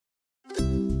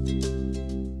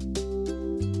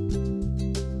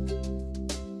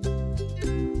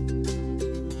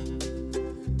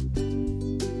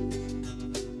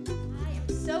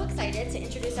to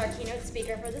introduce our keynote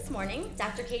speaker for this morning,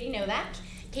 Dr. Katie Novak.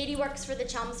 Katie works for the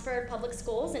Chelmsford Public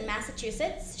Schools in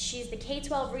Massachusetts. She's the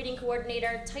K-12 Reading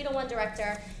Coordinator, Title I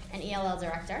Director, and ELL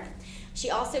Director. She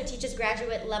also teaches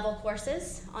graduate level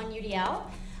courses on UDL.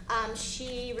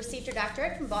 She received her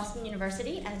doctorate from Boston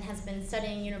University and has been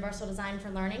studying universal design for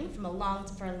learning for a long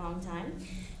time.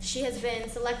 She has been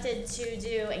selected to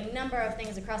do a number of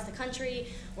things across the country,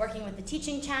 working with the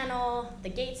Teaching Channel, the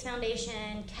Gates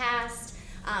Foundation, CAST.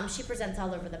 She presents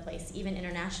all over the place, even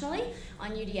internationally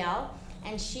on UDL,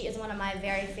 and she is one of my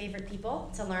very favorite people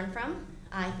to learn from.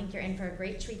 I think you're in for a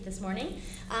great treat this morning.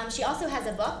 She also has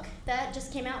a book that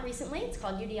just came out recently. It's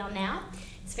called UDL Now.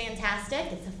 It's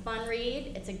fantastic. It's a fun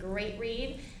read. It's a great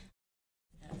read.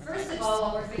 First of all,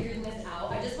 while we're figuring this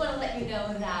out, I just want to let you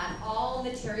know that all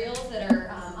materials that are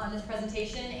on this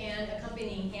presentation and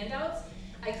accompanying handouts,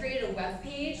 I created a web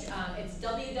page. It's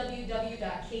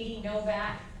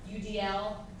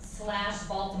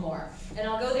www.katienovakudl.com/Baltimore. And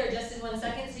I'll go there just in 1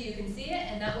 second so you can see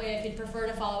it, and that way if you'd prefer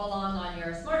to follow along on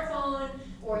your smartphone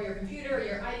or your computer or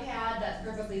your iPad, that's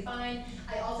perfectly fine.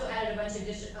 I also added a bunch of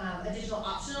additional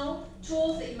optional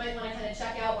tools that you might want to kind of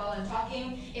check out while I'm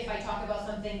talking if I talk about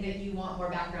something that you want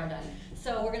more background on.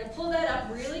 So we're going to pull that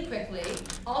up really quickly.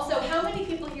 Also, how many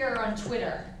people here are on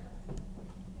Twitter?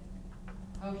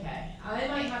 Okay, I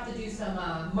might have to do some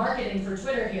marketing for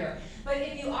Twitter here. But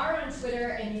if you are on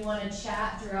Twitter and you want to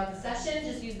chat throughout the session,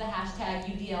 just use the hashtag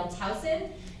UDL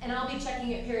and I'll be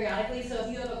checking it periodically. So if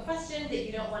you have a question that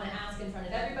you don't want to ask in front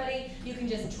of everybody, you can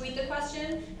just tweet the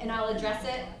question and I'll address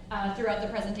it throughout the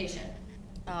presentation.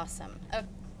 Awesome.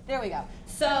 There we go.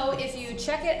 So if you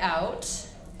check it out,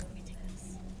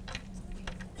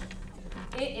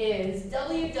 it is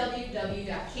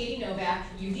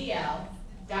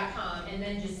www.katienovakudl.com and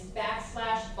then just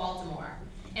 /Baltimore.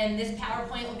 And this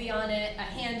PowerPoint will be on it, a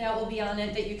handout will be on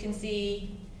it that you can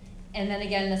see, and then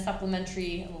again the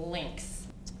supplementary links.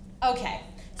 Okay,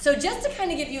 so just to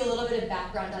kind of give you a little bit of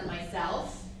background on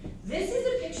myself, this is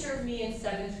a picture of me in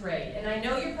 7th grade. And I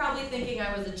know you're probably thinking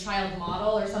I was a child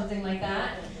model or something like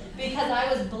that, because I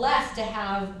was blessed to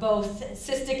have both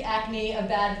cystic acne, a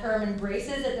bad perm, and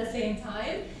braces at the same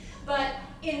time. But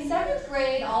in 7th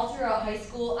grade, all throughout high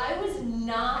school, I was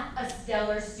not a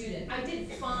stellar student. I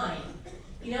did fine.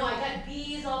 You know, I got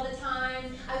B's all the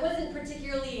time. I wasn't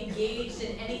particularly engaged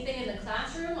in anything in the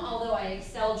classroom, although I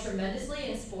excelled tremendously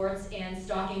in sports and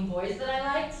stalking boys that I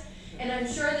liked. And I'm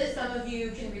sure that some of you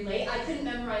can relate. I couldn't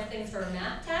memorize things for a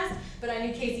math test, but I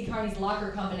knew Casey Carney's locker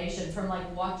combination from like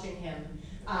watching him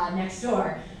next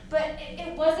door. But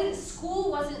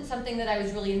school wasn't something that I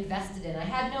was really invested in. I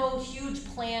had no huge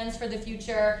plans for the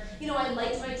future. You know, I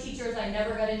liked my teachers, I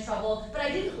never got in trouble, but I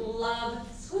didn't love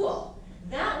school.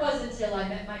 That wasn't until I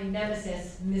met my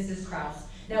nemesis, Mrs. Krause.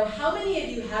 Now, how many of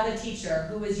you have a teacher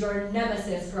who was your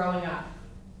nemesis growing up?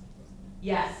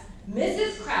 Yes,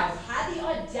 Mrs. Krause had the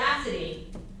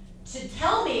audacity to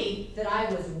tell me that I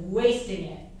was wasting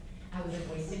it. I was like,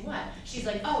 wasting what? She's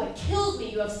like, oh, it kills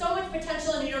me. You have so much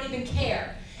potential and you don't even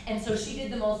care. And so she did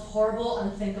the most horrible,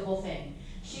 unthinkable thing.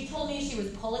 She told me she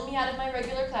was pulling me out of my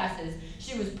regular classes,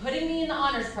 she was putting me in the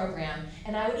honors program,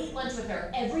 and I would eat lunch with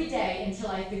her every day until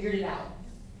I figured it out.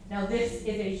 Now this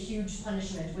is a huge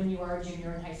punishment when you are a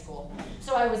junior in high school.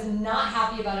 So I was not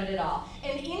happy about it at all.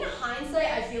 And in hindsight,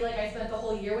 I feel like I spent the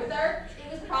whole year with her.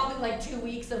 It was probably like 2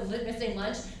 weeks of missing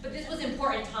lunch, but this was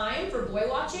important time for boy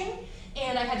watching,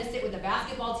 and I had to sit with the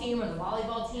basketball team or the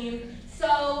volleyball team.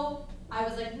 So I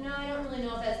was like, no, I don't really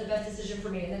know if that's the best decision for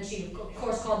me. And then she, of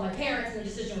course, called my parents and the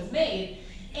decision was made.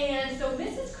 And so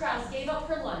Mrs. Krause gave up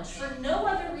her lunch for no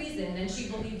other reason than she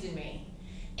believed in me.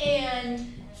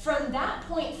 And from that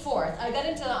point forth, I got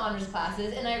into the honors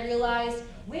classes and I realized,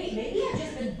 wait, maybe I've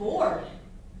just been bored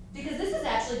because this is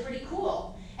actually pretty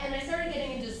cool. And I started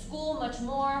getting into school much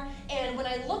more, and when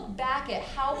I look back at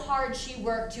how hard she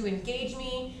worked to engage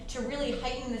me, to really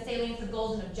heighten the salience of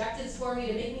goals and objectives for me,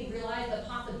 to make me realize the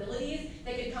possibilities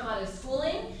that could come out of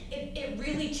schooling, it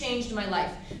really changed my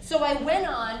life. So I went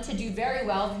on to do very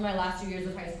well for my last 2 years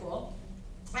of high school.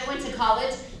 I went to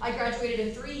college. I graduated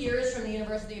in 3 years from the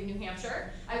University of New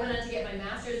Hampshire. I went on to get my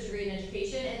master's degree in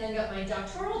education and then got my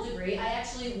doctoral degree. I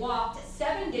actually walked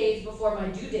 7 days before my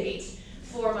due date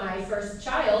for my first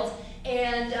child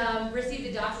and received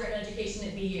a doctorate in education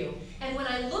at BU. And when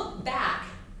I look back,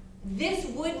 this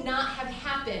would not have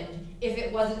happened if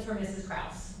it wasn't for Mrs.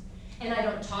 Krause. And I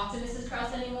don't talk to Mrs.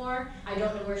 Krause anymore. I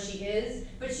don't know where she is,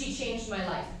 but she changed my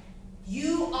life.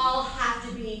 You all have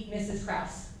to be Mrs.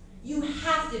 Krause. You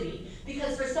have to be,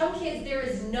 because for some kids there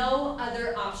is no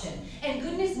other option. And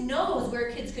goodness knows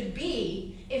where kids could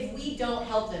be if we don't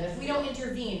help them, if we don't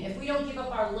intervene, if we don't give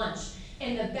up our lunch.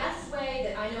 And the best way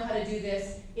that I know how to do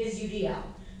this is UDL.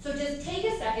 So just take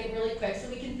a second really quick so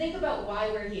we can think about why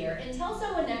we're here and tell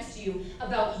someone next to you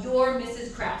about your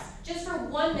Mrs. Krause. Just for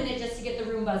 1 minute just to get the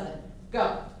room buzzing.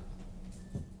 Go.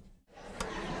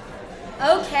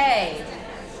 Okay.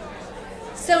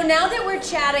 So now that we're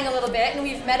chatting a little bit and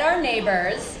we've met our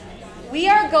neighbors, we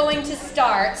are going to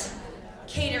start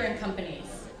catering companies.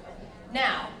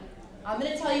 Now, I'm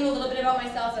going to tell you a little bit about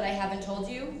myself that I haven't told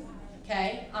you.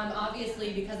 Okay, I'm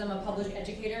obviously, because I'm a public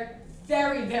educator,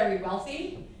 very, very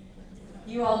wealthy.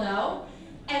 You all know.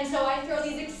 And so I throw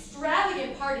these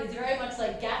extravagant parties, very much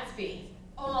like Gatsby,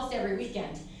 almost every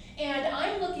weekend. And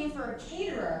I'm looking for a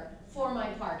caterer for my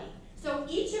party. So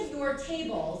each of your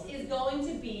tables is going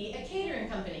to be a catering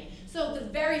company. So the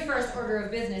very first order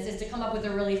of business is to come up with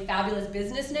a really fabulous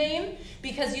business name,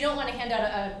 because you don't want to hand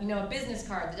out a business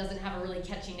card that doesn't have a really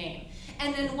catchy name.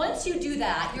 And then once you do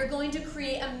that, you're going to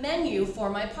create a menu for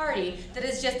my party that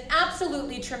is just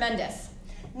absolutely tremendous.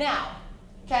 Now,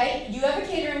 okay, you have a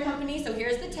catering company, so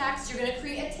here's the text. You're going to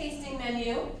create a tasting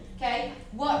menu. Okay,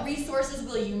 what resources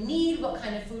will you need? What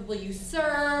kind of food will you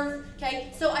serve?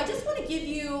 Okay, so I just want to give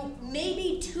you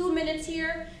maybe 2 minutes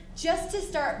here just to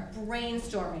start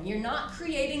brainstorming. You're not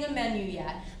creating a menu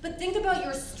yet, but think about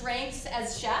your strengths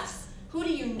as chefs. Who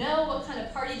do you know? What kind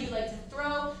of party do you like to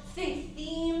throw? Think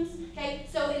themes. Okay,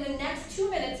 so in the next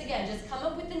 2 minutes, again, just come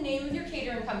up with the name of your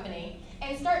catering company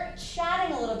and start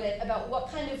chatting a little bit about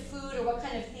what kind of food or what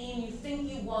kind of theme you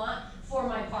think you want for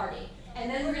my party. And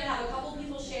then we're going to have a couple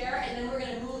people share, and then we're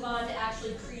going to move on to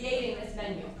actually creating this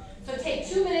menu. So take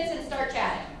 2 minutes and start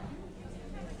chatting.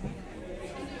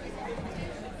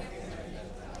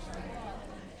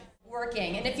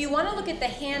 Working. And if you want to look at the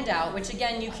handout, which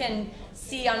again you can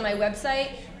see on my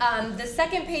website, the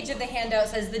second page of the handout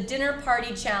says the Dinner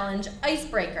Party Challenge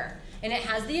Icebreaker. And it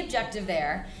has the objective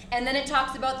there, and then it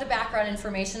talks about the background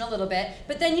information a little bit,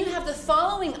 but then you have the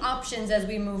following options as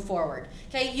we move forward.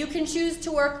 Okay, you can choose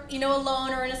to work, alone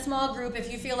or in a small group.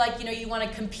 If you feel like, you want to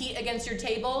compete against your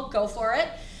table, go for it.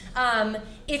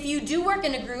 If you do work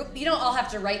in a group, you don't all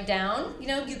have to write down.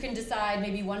 You can decide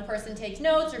maybe one person takes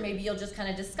notes, or maybe you'll just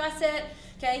kind of discuss it.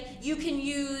 Okay, you can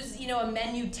use a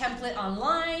menu template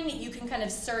online. You can kind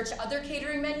of search other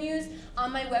catering menus.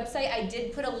 On my website, I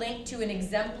did put a link to an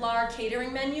exemplar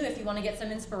catering menu if you want to get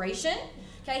some inspiration.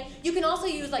 Okay, you can also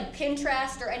use like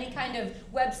Pinterest or any kind of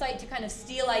website to kind of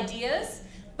steal ideas.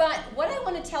 But what I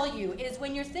want to tell you is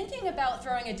when you're thinking about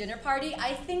throwing a dinner party,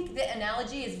 I think the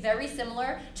analogy is very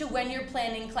similar to when you're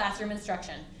planning classroom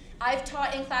instruction. I've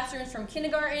taught in classrooms from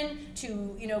kindergarten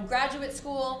to graduate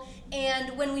school,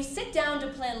 and when we sit down to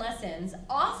plan lessons,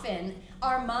 often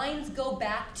our minds go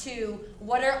back to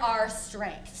what are our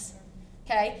strengths.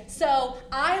 Okay, so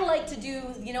I like to do,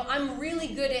 I'm really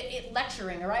good at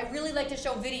lecturing, or I really like to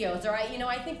show videos, or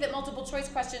I think that multiple choice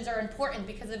questions are important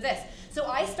because of this. So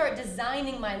I start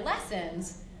designing my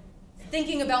lessons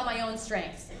thinking about my own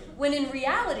strengths. When in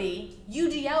reality,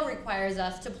 UDL requires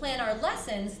us to plan our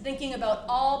lessons thinking about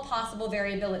all possible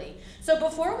variability. So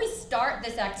before we start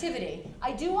this activity,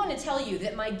 I do want to tell you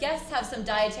that my guests have some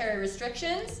dietary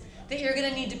restrictions that you're going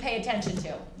to need to pay attention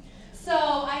to. So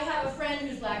I have a friend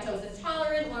who's lactose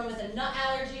intolerant, one with a nut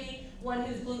allergy, one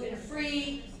who's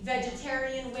gluten-free,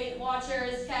 vegetarian, Weight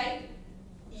Watchers, okay?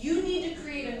 You need to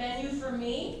create a menu for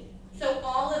me so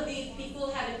all of these people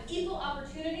have an equal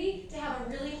opportunity to have a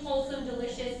really wholesome,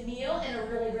 delicious meal and a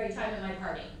really great time at my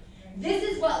party. This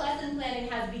is what lesson planning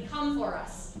has become for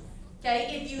us.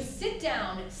 Okay? If you sit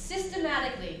down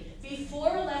systematically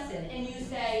before a lesson and you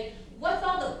say, what's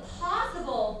all the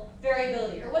possible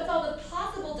variability, or what's all the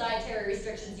possible dietary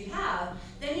restrictions you have,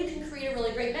 then you can create a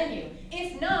really great menu.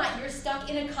 If not, you're stuck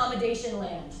in accommodation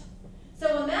land.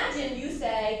 So imagine you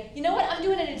say, you know what, I'm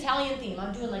doing an Italian theme.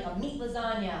 I'm doing like a meat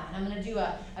lasagna, and I'm going to do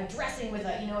a dressing with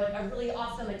a really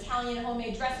awesome Italian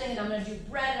homemade dressing, and I'm going to do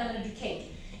bread, and I'm going to do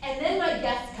cake. And then my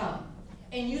guests come,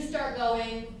 and you start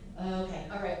going, okay,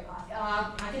 all right,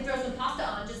 I can throw some pasta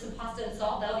on, just some pasta and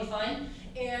salt, that'll be fine.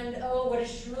 And oh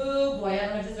boy, I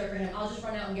don't have dessert for him. I'll just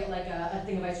run out and get like a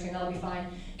thing of ice cream, that'll be fine.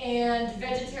 And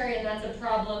vegetarian, that's a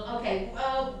problem. Okay,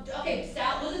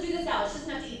 salad, we'll just do the salad, she doesn't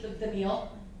have to eat the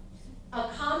meal.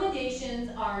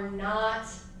 Accommodations are not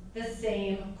the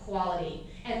same quality.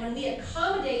 And when we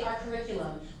accommodate our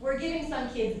curriculum, we're giving some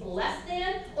kids less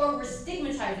than, or we're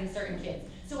stigmatizing certain kids.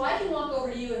 So I can walk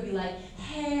over to you and be like,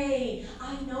 hey,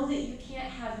 I know that you can't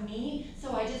have meat,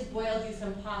 so I just boiled you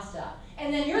some pasta.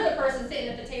 And then you're the person sitting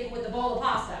at the table with the bowl of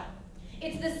pasta.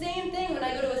 It's the same thing when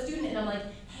I go to a student and I'm like,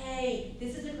 hey,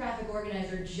 this is a graphic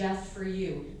organizer just for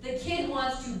you. The kid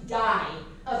wants to die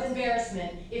of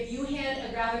embarrassment if you hand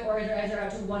a graphic organizer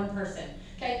out to one person.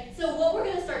 Okay, so what we're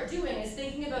going to start doing is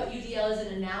thinking about UDL as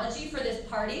an analogy for this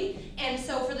party. And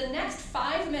so for the next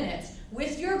 5 minutes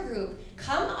with your group,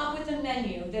 come up with a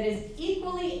menu that is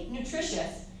equally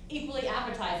nutritious, equally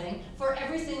appetizing for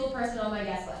every single person on my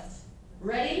guest list.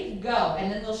 Ready? Go.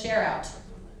 And then we'll share out.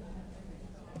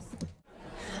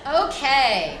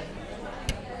 Okay.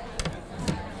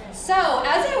 So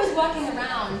as I was walking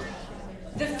around,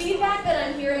 the feedback that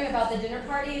I'm hearing about the dinner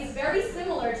party is very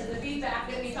similar to the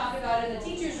feedback that we talk about in the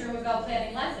teacher's room about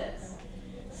planning lessons.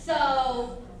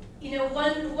 So, you know,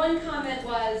 one comment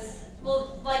was,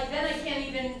 well, like then I can't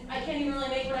even really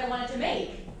make what I wanted to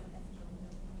make.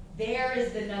 There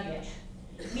is the nugget.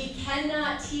 We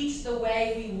cannot teach the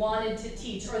way we wanted to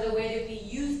teach, or the way that we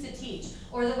used to teach,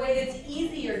 or the way that's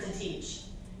easier to teach.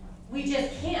 We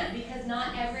just can't, because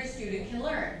not every student can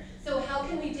learn. So how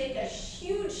can we take a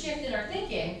huge shift in our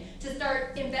thinking to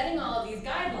start embedding all of these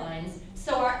guidelines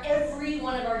so every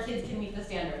one of our kids can meet the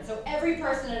standard, so every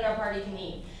person at our party can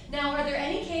eat? Now, are there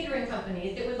any catering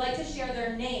companies that would like to share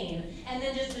their name and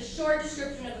then just a short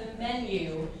description of the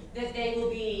menu that they will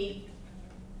be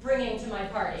bringing to my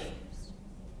party?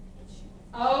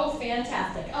 Oh,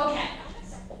 fantastic. Okay.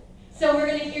 So we're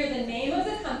going to hear the name of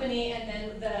the company and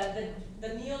then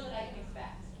the meal that I can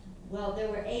expect. Well, there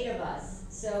were 8 of us,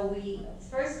 so we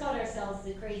first called ourselves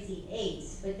the Crazy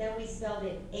Eights, but then we spelled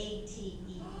it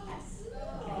A-T-E-S.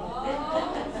 Okay.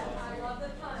 I love the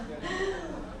pun.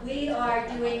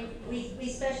 We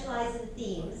specialize in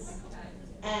themes,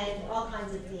 and all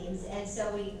kinds of themes, and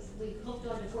so we hooked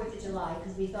on to 4th of July,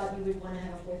 because we thought you would want to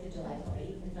have a 4th of July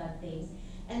party and fun themes.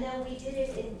 And then we did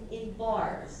it in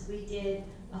bars. We did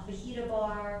a fajita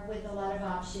bar with a lot of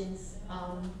options,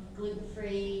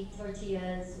 gluten-free,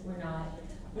 tortillas or not.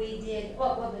 We did,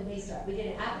 let me start. We did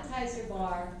an appetizer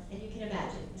bar, and you can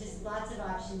imagine, just lots of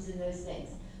options in those things.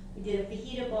 We did a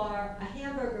fajita bar, a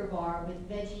hamburger bar with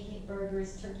veggie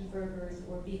burgers, turkey burgers,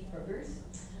 or beef burgers,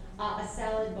 a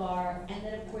salad bar, and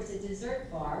then of course a dessert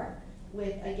bar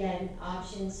with, again,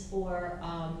 options for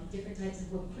different types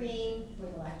of whipped cream for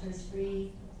the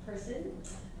lactose-free person,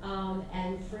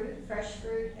 and fruit, fresh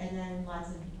fruit, and then lots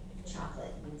of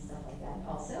chocolate and stuff like that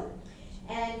also.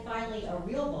 And finally, a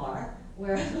real bar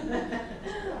where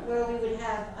where we would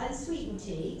have unsweetened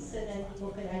tea, so then people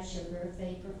could add sugar if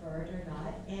they preferred or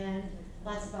not, and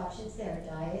lots of options there: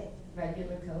 diet,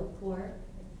 regular Coke, or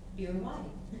beer and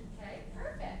wine. Okay,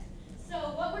 perfect. So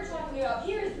what we're talking about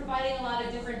here is providing a lot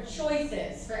of different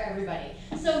choices for everybody.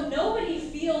 So nobody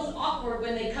feels awkward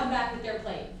when they come back with their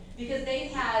plate, because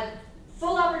they've had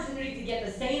full opportunity to get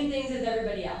the same things as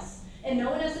everybody else. And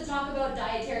no one has to talk about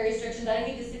dietary restrictions. I don't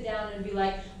need to sit down and be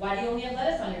like, why do you only have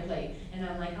lettuce on your plate? And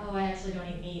I'm like, oh, I actually don't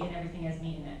eat meat, and everything has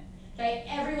meat in it. Okay,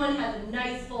 everyone has a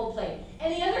nice full plate.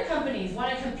 Any other companies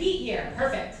want to compete here?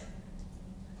 Perfect.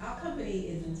 Our company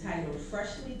is entitled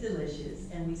Freshly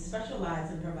Delicious, and we specialize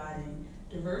in providing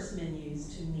diverse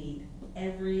menus to meet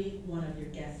every one of your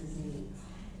guests' needs.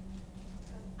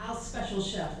 Our special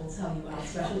chef will tell you our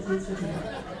specialties for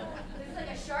dinner. This is like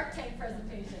a Shark Tank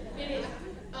presentation. It is.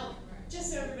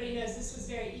 Just so everybody knows, this was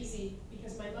very easy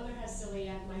because my mother has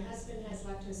celiac, my husband has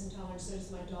lactose intolerance, so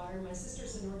does my daughter. My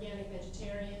sister's an organic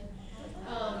vegetarian,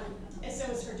 and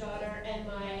so is her daughter, and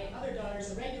my other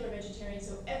daughter's a regular vegetarian,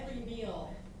 so every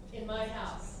meal in my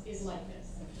house is like this.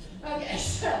 Okay,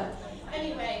 so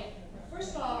anyway,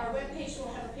 first of all, our webpage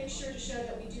will have a picture to show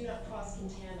that we do not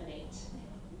cross-contaminate,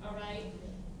 all right?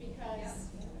 Because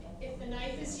if the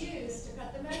knife is used to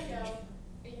cut the mango,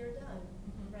 you're done,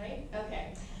 right?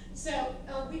 Okay. So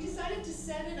we decided to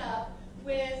set it up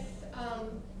with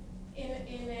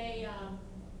in a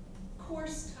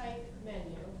course type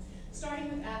menu, starting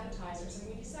with appetizers, and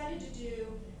we decided to do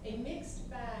a mixed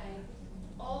bag,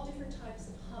 all different types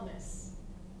of hummus,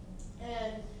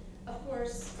 and of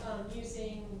course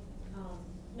using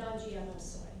non-GMO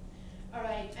soy. All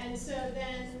right, and so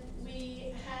then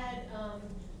we had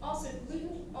also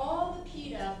all the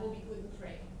pita will be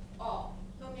gluten-free, all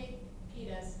homemade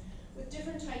pitas with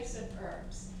different types of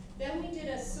herbs. Then we did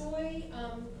a soy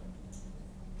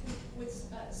with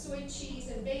soy cheese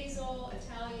and basil,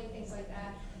 Italian, things like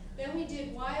that. Then we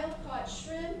did wild-caught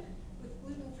shrimp with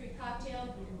gluten-free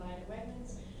cocktail, you can buy it at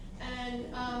Wegmans,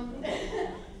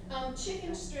 and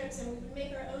chicken strips, and we would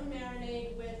make our own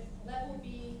marinade with level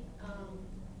B,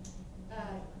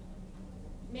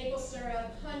 maple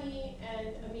syrup, honey, and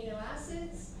amino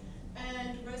acids,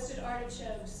 and roasted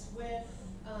artichokes with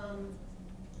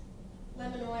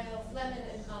lemon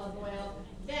and olive oil.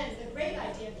 Then the great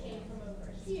idea came from over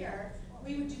here.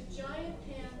 We would do giant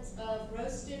pans of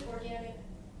roasted organic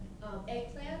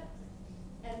eggplant,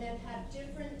 and then have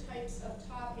different types of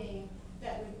topping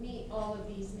that would meet all of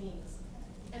these needs.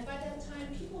 And by that time,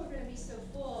 people are going to be so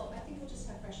full, I think we'll just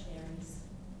have fresh berries.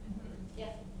 Yeah.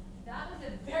 That was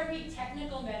a very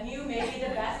technical menu, maybe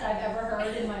the best I've ever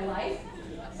heard in my life.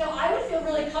 So I would feel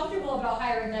really comfortable about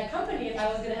hiring that company if I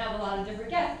was going to have a lot of different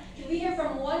guests. Can we hear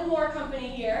from one more company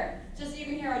here, just so you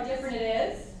can hear how different it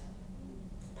is?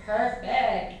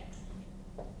 Perfect.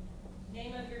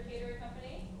 Name of your catering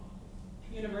company?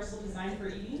 Universal Design for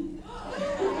Eating.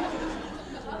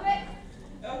 Love it.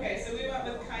 Okay, so we went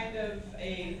with kind of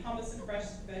a hummus and fresh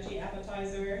veggie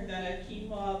appetizer, then a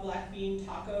quinoa black bean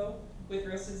taco with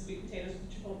roasted sweet potatoes with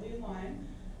chipotle and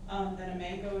lime, then a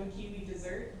mango and kiwi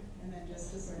dessert, and then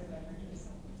just assorted beverages.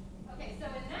 Okay, so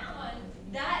in that one,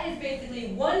 that is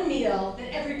basically one meal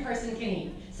that every person can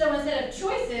eat. So instead of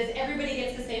choices, everybody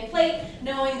gets the same plate,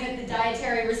 knowing that the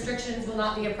dietary restrictions will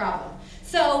not be a problem.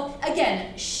 So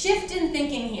again, shift in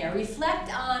thinking here.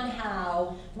 Reflect on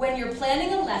how, when you're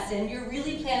planning a lesson, you're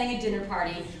really planning a dinner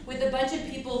party with a bunch of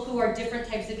people who are different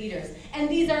types of eaters. And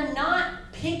these are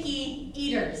not picky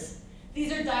eaters.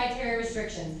 These are dietary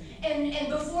restrictions. And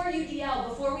before UDL,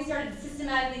 before we started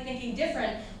systematically thinking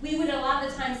different, we would a lot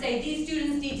of the time say, these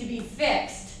students need to be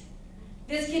fixed.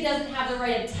 This kid doesn't have the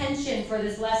right attention for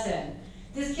this lesson.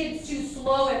 This kid's too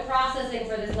slow at processing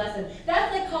for this lesson.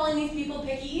 That's like calling these people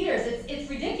picky eaters. It's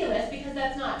ridiculous because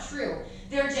that's not true.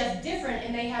 They're just different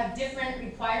and they have different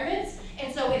requirements.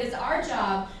 And so it is our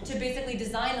job to basically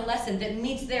design a lesson that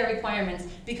meets their requirements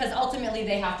because ultimately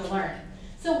they have to learn.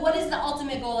 So what is the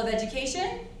ultimate goal of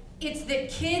education? It's that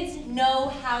kids know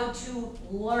how to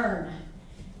learn.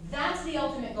 That's the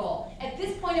ultimate goal. At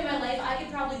this point in my life, I could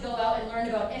probably go out and learn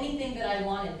about anything that I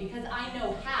wanted because I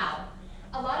know how.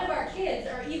 A lot of our kids,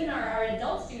 or even our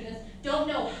adult students, don't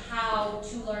know how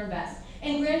to learn best.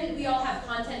 And granted, we all have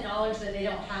content knowledge that they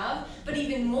don't have, but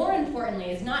even more importantly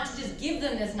is not to just give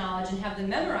them this knowledge and have them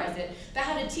memorize it, but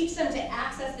how to teach them to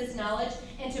access this knowledge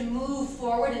and to move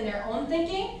forward in their own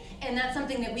thinking. And that's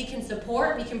something that we can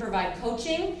support, we can provide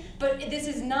coaching, but this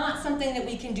is not something that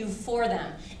we can do for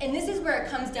them. And this is where it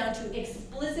comes down to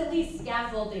explicitly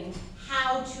scaffolding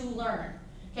how to learn.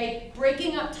 Okay,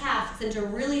 breaking up tasks into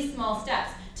really small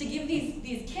steps to give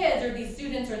these kids or these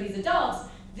students or these adults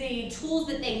the tools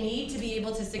that they need to be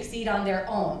able to succeed on their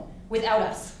own without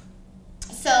us.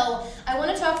 So I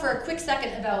want to talk for a quick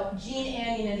second about Gene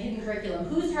Anion and hidden curriculum.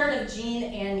 Who's heard of Gene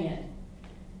Anion?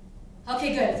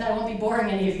 Okay, good, so I won't be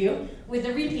boring any of you with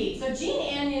a repeat. So Gene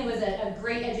Anion was a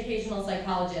great educational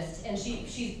psychologist, and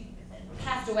she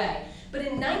passed away. But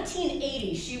in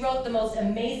 1980, she wrote the most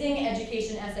amazing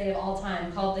education essay of all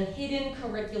time called The Hidden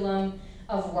Curriculum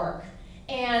of Work.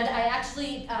 And I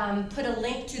actually put a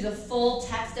link to the full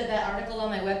text of that article on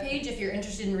my webpage if you're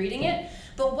interested in reading it.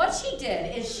 But what she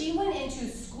did is she went into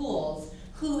schools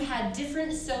who had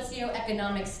different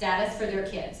socioeconomic status for their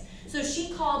kids. So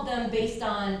she called them based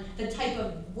on the type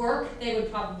of work they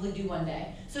would probably do one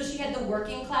day. So she had the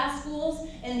working class schools,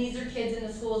 and these are kids in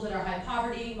the schools that are high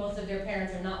poverty. Most of their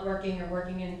parents are not working or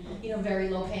working in very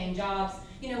low paying jobs.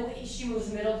 She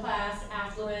moves middle class,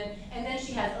 affluent, and then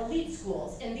she has elite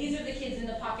schools. And these are the kids in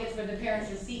the pockets where the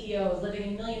parents are CEOs living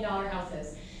in million-dollar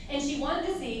houses. And she wanted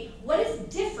to see what is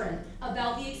different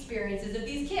about the experiences of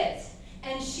these kids.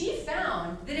 And she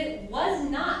found that it was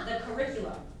not the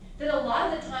curriculum, that a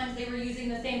lot of the times they were using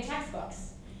the same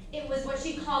textbooks. It was what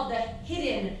she called the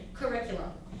hidden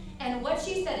curriculum. And what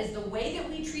she said is the way that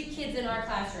we treat kids in our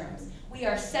classrooms, we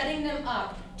are setting them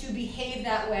up to behave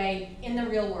that way in the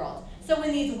real world. So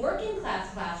in these working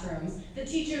class classrooms, the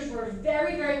teachers were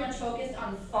very, very much focused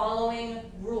on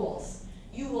following rules.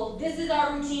 This is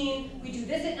our routine, we do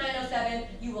this at 9:07,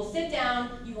 you will sit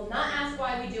down, you will not ask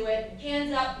why we do it,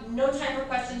 hands up, no time for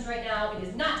questions right now, it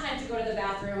is not time to go to the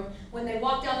bathroom. When they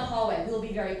walk down the hallway, we will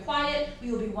be very quiet,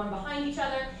 we will be one behind each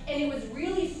other, and it was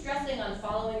really stressing on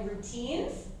following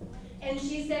routines. And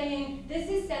she's saying, this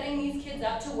is setting these kids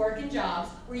up to work in jobs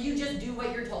where you just do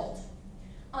what you're told.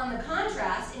 On the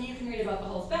contrast, and you can read about the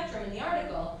whole spectrum in the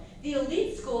article, the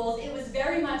elite schools, it was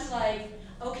very much like,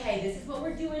 okay, this is what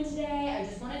we're doing today, I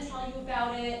just want to tell you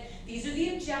about it, these are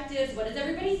the objectives, what does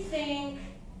everybody think?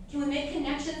 Can we make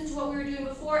connections to what we were doing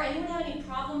before? Anyone have any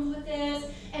problems with this?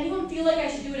 Anyone feel like I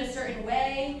should do it a certain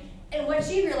way? And what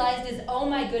she realized is, oh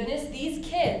my goodness, these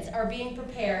kids are being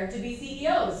prepared to be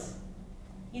CEOs.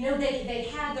 They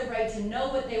had the right to know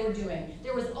what they were doing.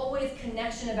 There was always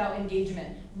connection about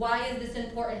engagement. Why is this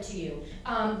important to you?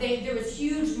 There was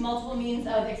huge multiple means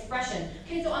of expression.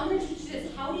 Okay, so I'm going to teach you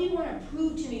this. How do you want to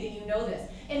prove to me that you know this?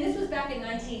 And this was back in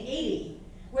 1980,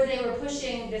 where they were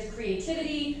pushing this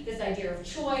creativity, this idea of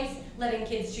choice, letting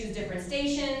kids choose different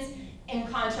stations. In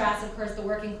contrast, of course, the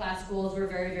working class schools were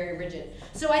very, very rigid.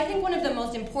 So I think one of the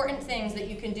most important things that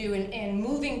you can do in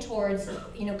moving towards,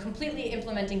 completely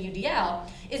implementing UDL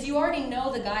is you already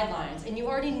know the guidelines and you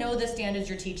already know the standards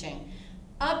you're teaching.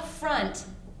 Up front,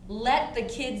 let the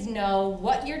kids know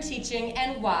what you're teaching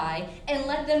and why, and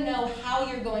let them know how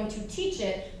you're going to teach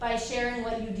it by sharing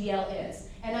what UDL is.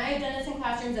 And I have done this in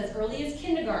classrooms as early as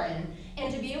kindergarten,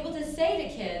 and to be able to say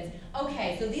to kids,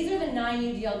 okay, so these are the 9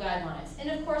 UDL guidelines, and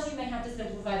of course you may have to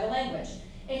simplify the language.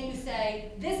 And you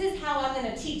say, this is how I'm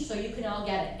going to teach so you can all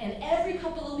get it. And every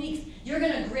couple of weeks, you're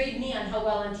going to grade me on how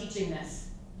well I'm teaching this.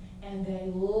 And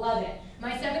they love it.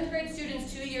 My 7th grade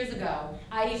students 2 years ago,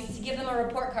 I used to give them a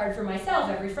report card for myself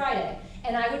every Friday.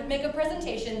 And I would make a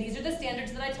presentation. These are the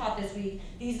standards that I taught this week.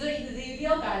 These are the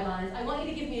UDL guidelines. I want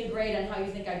you to give me a grade on how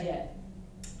you think I did.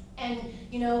 And,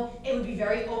 it would be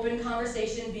very open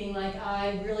conversation, being like,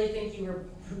 I really think you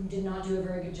did not do a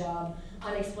very good job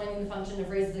on explaining the function of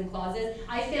phrases and clauses.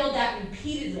 I failed that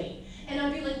repeatedly. And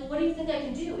I'd be like, well, what do you think I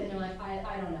can do? And they're like,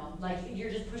 I don't know. Like,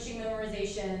 you're just pushing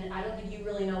memorization. I don't think you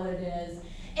really know what it is.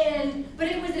 But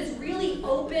it was this really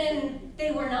open,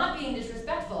 they were not being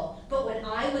disrespectful. But when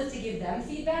I was to give them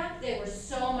feedback, they were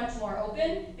so much more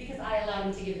open because I allowed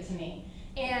them to give it to me.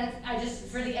 And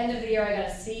for the end of the year, I got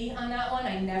a C on that one.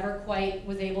 I never quite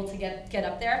was able to get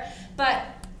up there. But,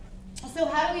 so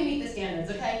how do we meet the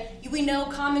standards, okay? We know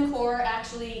Common Core,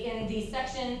 actually, in the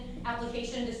section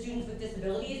application to students with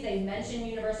disabilities, they mention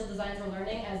Universal Design for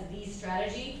Learning as the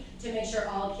strategy to make sure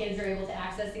all kids are able to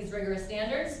access these rigorous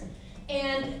standards.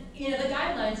 And, the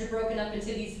guidelines are broken up into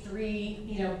these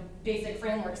 3, basic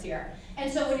frameworks here.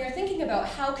 And so when you're thinking about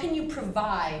how can you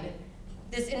provide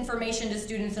this information to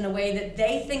students in a way that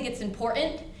they think it's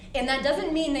important, and that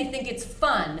doesn't mean they think it's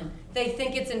fun, they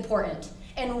think it's important.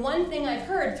 And one thing I've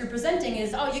heard through presenting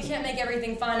is, oh, you can't make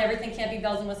everything fun, everything can't be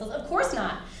bells and whistles. Of course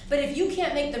not. But if you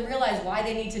can't make them realize why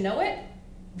they need to know it,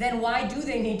 then why do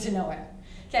they need to know it?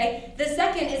 Okay? The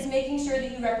second is making sure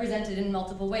that you represent it in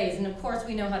multiple ways. And of course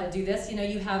we know how to do this.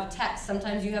 You have text,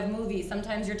 sometimes you have movies,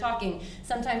 sometimes you're talking,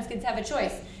 sometimes kids have a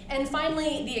choice. And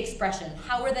finally, the expression.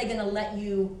 How are they going to let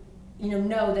you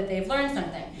know that they've learned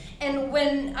something? And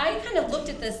when I kind of looked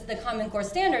at the Common Core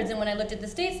standards, and when I looked at the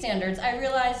state standards, I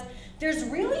realized there's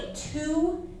really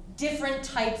 2 different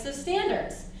types of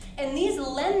standards. And these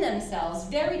lend themselves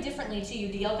very differently to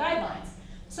UDL guidelines.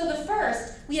 So the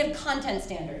first, we have content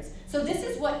standards. So this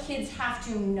is what kids have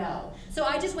to know. So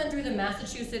I just went through the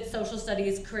Massachusetts social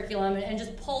studies curriculum and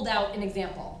just pulled out an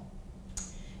example.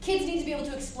 Kids need to be able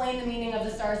to explain the meaning of the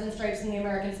stars and stripes in the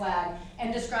American flag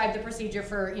and describe the procedure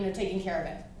for, taking care of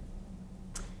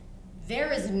it.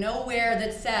 There is nowhere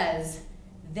that says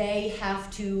they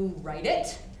have to write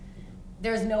it.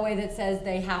 There's no way that says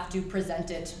they have to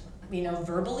present it,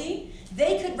 verbally.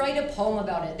 They could write a poem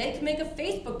about it. They could make a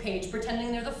Facebook page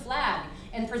pretending they're the flag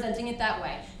and presenting it that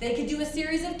way. They could do a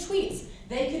series of tweets.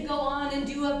 They could go on and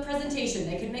do a presentation.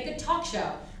 They could make a talk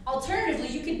show. Alternatively,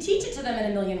 you could teach it to them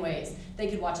in a million ways. They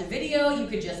could watch a video, you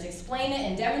could just explain it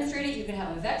and demonstrate it, you could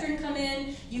have a veteran come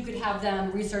in, you could have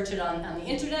them research it on the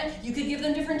internet, you could give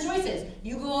them different choices.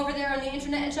 You go over there on the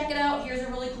internet and check it out, here's a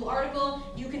really cool article,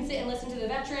 you can sit and listen to the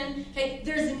veteran. Okay,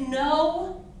 there's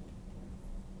no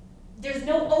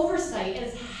oversight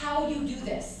as how you do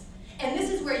this. And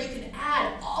this is where you can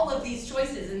add all of these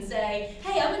choices and say,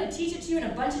 hey, I'm going to teach it to you in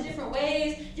a bunch of different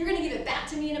ways. You're going to give it back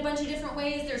to me in a bunch of different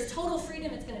ways. There's total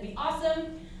freedom. It's going to be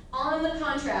awesome. On the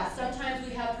contrast, sometimes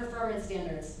we have performance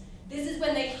standards. This is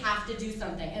when they have to do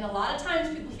something. And a lot of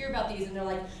times people hear about these and they're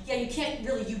like, yeah, you can't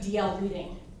really UDL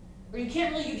reading. Or you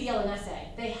can't really UDL an essay.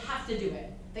 They have to do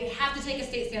it. They have to take a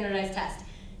state standardized test.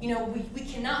 We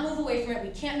cannot move away from it. We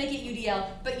can't make it UDL,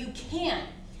 but you can.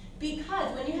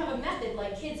 Because when you have a method,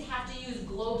 like kids have to use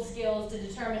globe skills to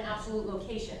determine absolute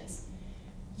locations,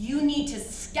 you need to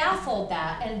scaffold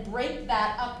that and break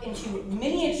that up into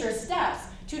miniature steps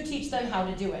to teach them how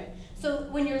to do it. So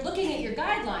when you're looking at your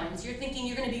guidelines, you're thinking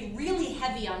you're going to be really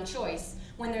heavy on choice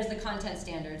when there's the content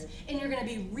standards, and you're going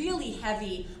to be really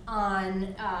heavy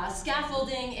on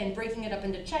scaffolding and breaking it up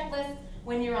into checklists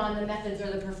when you're on the methods or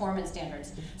the performance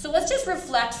standards. So let's just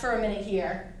reflect for a minute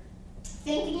here,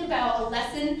 thinking about a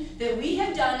lesson that we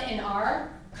have done in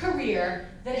our career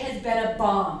that has been a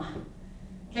bomb.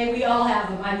 Okay, we all have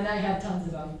them. I have tons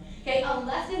of them. Okay, a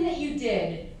lesson that you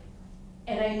did,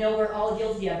 and I know we're all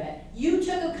guilty of it. You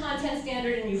took a content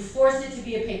standard and you forced it to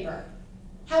be a paper.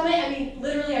 How many,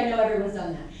 literally I know everyone's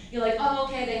done that. You're like, oh,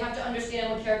 okay, they have to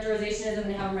understand what characterization is and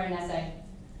they have them write an essay.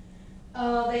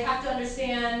 They have to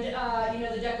understand,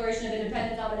 the Declaration of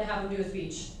Independence, I'm gonna have them do a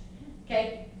speech.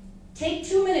 Okay? Take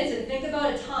 2 minutes and think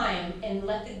about a time and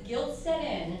let the guilt set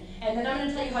in, and then I'm going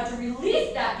to tell you how to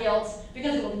release that guilt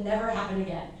because it will never happen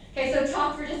again. Okay, so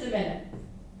talk for just a minute.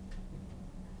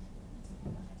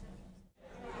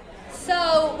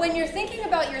 So when you're thinking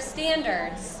about your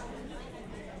standards,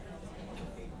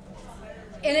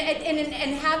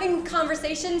 and having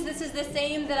conversations, this is the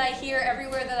same that I hear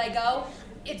everywhere that I go.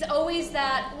 It's always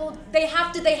that, well, they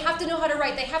have to know how to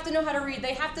write, they have to know how to read,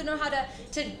 they have to know how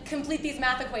to complete these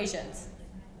math equations.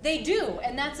 They do,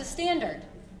 and that's a standard.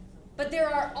 But there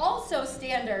are also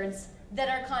standards that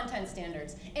are content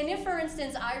standards. And if, for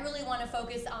instance, I really want to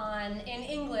focus on, in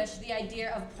English, the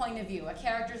idea of point of view, a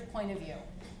character's point of view,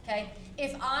 okay?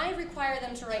 If I require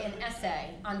them to write an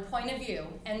essay on point of view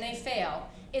and they fail,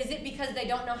 is it because they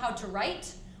don't know how to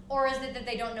write, or is it that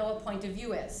they don't know what point of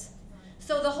view is?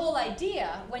 So the whole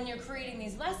idea when you're creating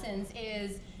these lessons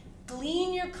is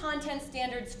glean your content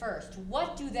standards first.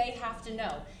 What do they have to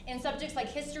know? In subjects like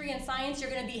history and science,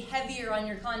 you're going to be heavier on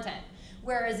your content.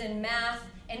 Whereas in math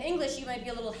and English, you might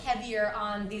be a little heavier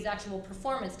on these actual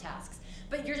performance tasks.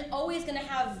 But you're always going to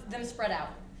have them spread out.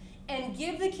 And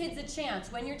give the kids a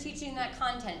chance when you're teaching that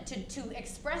content to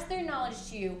express their knowledge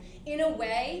to you in a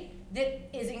way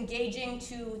that is engaging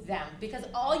to them. Because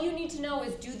all you need to know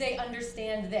is, do they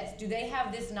understand this? Do they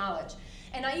have this knowledge?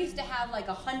 And I used to have like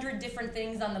 100 different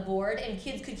things on the board, and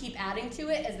kids could keep adding to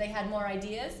it as they had more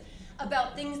ideas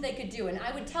about things they could do. And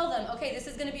I would tell them, okay, this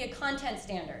is going to be a content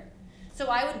standard. So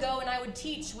I would go and I would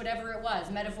teach whatever it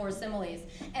was, metaphors, similes.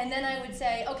 And then I would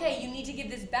say, okay, you need to give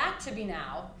this back to me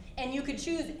now. And you could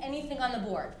choose anything on the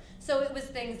board. So it was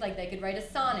things like they could write a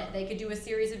sonnet, they could do a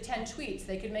series of 10 tweets,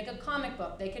 they could make a comic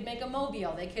book, they could make a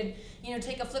mobile, they could,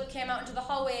 take a flip cam out into the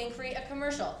hallway and create a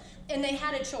commercial. And they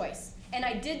had a choice. And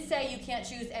I did say you can't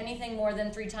choose anything more than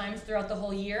 3 times throughout the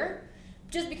whole year,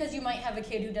 just because you might have a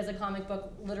kid who does a comic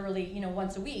book literally,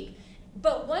 once a week.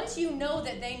 But once you know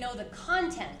that they know the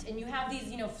content, and you have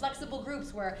these, flexible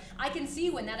groups where I can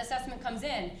see when that assessment comes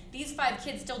in, these 5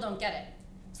 kids still don't get it.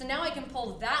 So now I can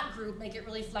pull that group, make it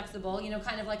really flexible,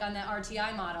 kind of like on that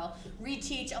RTI model,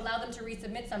 reteach, allow them to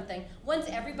resubmit something. Once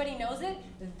everybody knows it,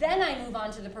 then I move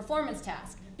on to the performance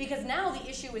task. Because now the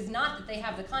issue is not that they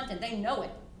have the content, they know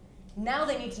it. Now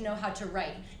they need to know how to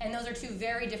write. And those are 2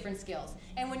 very different skills.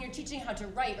 And when you're teaching how to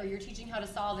write, or you're teaching how to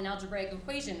solve an algebraic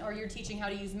equation, or you're teaching how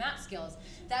to use math skills,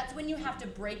 that's when you have to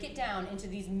break it down into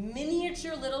these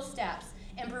miniature little steps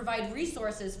and provide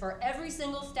resources for every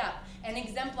single step, and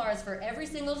exemplars for every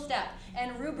single step,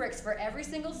 and rubrics for every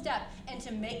single step, and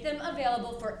to make them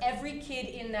available for every kid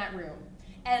in that room.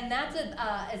 And that's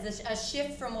a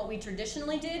shift from what we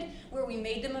traditionally did, where we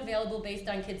made them available based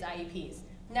on kids' IEPs.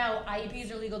 Now, IEPs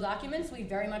are legal documents. We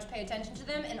very much pay attention to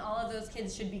them, and all of those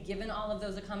kids should be given all of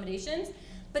those accommodations.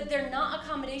 But they're not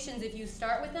accommodations if you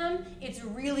start with them. It's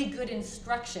really good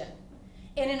instruction.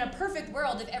 And in a perfect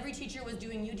world, if every teacher was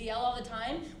doing UDL all the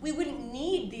time, we wouldn't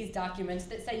need these documents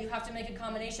that say you have to make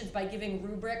accommodations by giving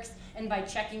rubrics and by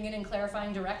checking in and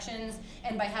clarifying directions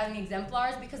and by having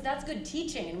exemplars, because that's good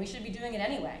teaching and we should be doing it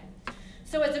anyway.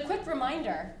 So as a quick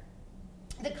reminder,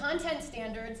 the content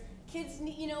standards, kids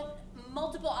need,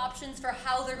 multiple options for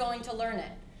how they're going to learn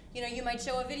it. You might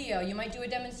show a video, you might do a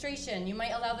demonstration, you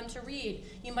might allow them to read,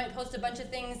 you might post a bunch of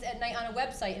things at night on a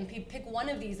website and pick one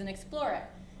of these and explore it.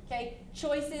 Okay,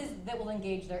 choices that will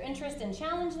engage their interest and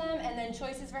challenge them, and then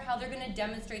choices for how they're going to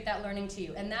demonstrate that learning to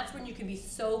you. And that's when you can be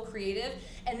so creative,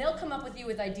 and they'll come up with you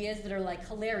with ideas that are like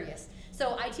hilarious.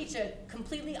 So I teach a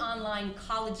completely online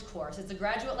college course. It's a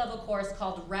graduate level course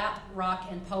called Rap, Rock,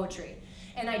 and Poetry.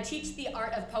 And I teach the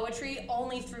art of poetry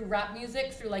only through rap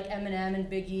music, through like Eminem and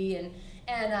Biggie,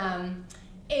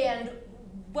 and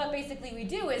what basically we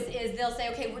do is they'll say,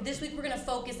 okay, this week we're going to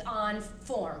focus on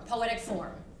form, poetic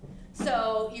form.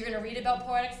 So you're going to read about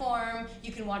poetic form,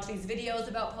 you can watch these videos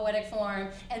about poetic form,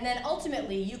 and then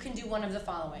ultimately you can do one of the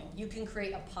following. You can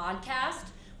create a podcast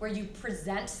where you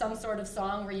present some sort of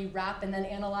song where you rap and then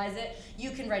analyze it.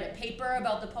 You can write a paper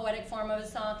about the poetic form of a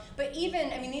song. But even,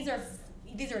 these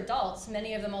are adults,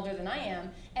 many of them older than I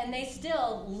am, and they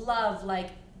still love,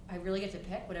 I really get to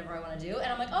pick whatever I want to do.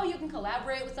 And I'm like, oh, you can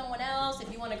collaborate with someone else.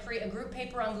 If you want to create a group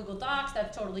paper on Google Docs,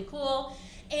 that's totally cool.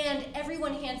 And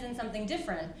everyone hands in something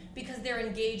different because they're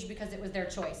engaged because it was their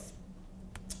choice.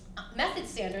 Method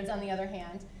standards, on the other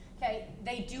hand, okay,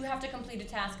 they do have to complete a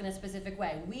task in a specific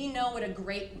way. We know what a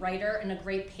great writer and a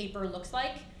great paper looks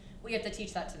like. We have to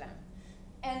teach that to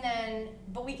them.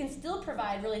 But we can still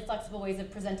provide really flexible ways of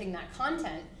presenting that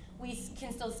content. We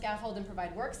can still scaffold and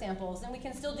provide work samples, and we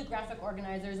can still do graphic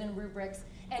organizers and rubrics,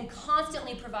 and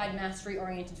constantly provide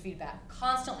mastery-oriented feedback,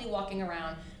 constantly walking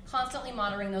around, constantly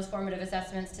monitoring those formative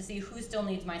assessments to see who still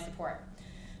needs my support.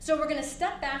 So we're going to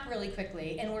step back really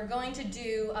quickly, and we're going to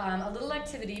do a little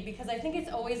activity, because I think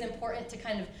it's always important to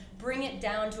kind of bring it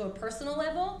down to a personal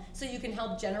level so you can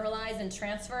help generalize and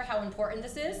transfer how important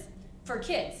this is for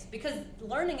kids, because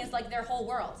learning is like their whole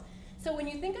world. So when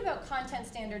you think about content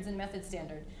standards and method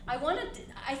standard, I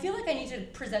feel like I need to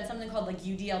present something called like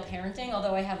UDL parenting,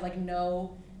 although I have like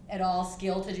no at all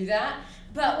skill to do that.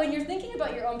 But when you're thinking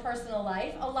about your own personal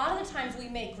life, a lot of the times we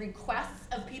make requests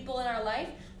of people in our life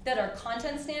that are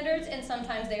content standards, and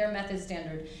sometimes they are method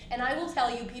standard. And I will tell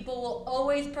you, people will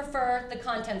always prefer the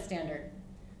content standard.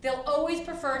 They'll always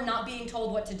prefer not being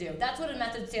told what to do. That's what a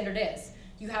method standard is.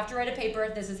 You have to write a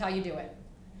paper, this is how you do it.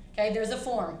 Okay, there's a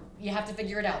form, you have to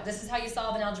figure it out. This is how you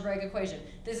solve an algebraic equation.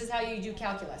 This is how you do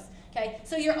calculus. Okay,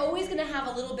 so you're always gonna have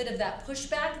a little bit of that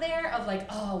pushback there of like,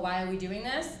 oh, why are we doing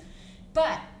this?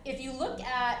 But if you look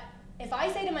at, if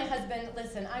I say to my husband,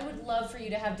 listen, I would love for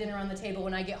you to have dinner on the table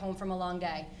when I get home from a long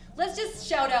day. Let's just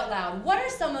shout out loud. What are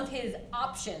some of his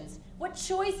options? What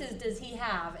choices does he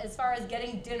have as far as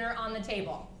getting dinner on the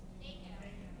table? Takeout.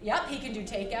 Yep, he can do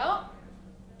takeout.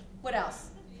 What else?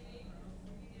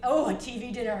 Oh, a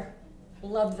TV dinner.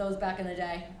 Loved those back in the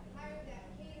day. Hire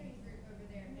that catering group over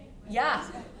there. Yeah.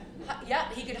 Yeah,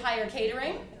 he could hire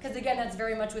catering, because again, that's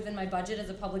very much within my budget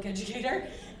as a public educator.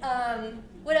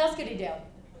 What else could he do?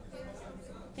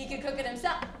 He could cook it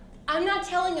himself. I'm not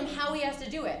telling him how he has to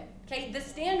do it. Okay, the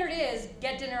standard is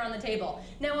get dinner on the table.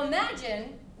 Now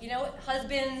imagine, you know,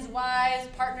 husbands, wives,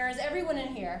 partners, everyone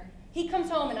in here. He comes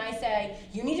home and I say,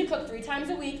 you need to cook 3 times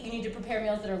a week, you need to prepare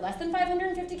meals that are less than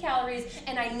 550 calories,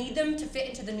 and I need them to fit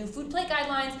into the new food plate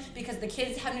guidelines because the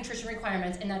kids have nutrition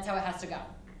requirements, and that's how it has to go.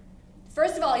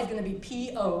 First of all, he's gonna be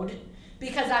PO'd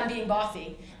because I'm being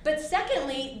bossy. But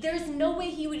secondly, there's no way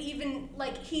he would even,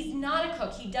 like, he's not a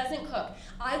cook, he doesn't cook.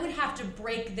 I would have to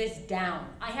break this down.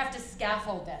 I have to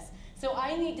scaffold this. So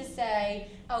I need to say,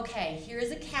 okay,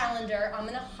 here's a calendar, I'm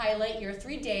gonna highlight your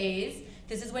 3 days,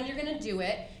 this is when you're gonna do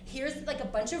it. Here's like a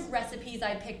bunch of recipes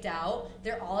I picked out.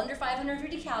 They're all under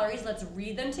 550 calories. Let's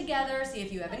read them together, see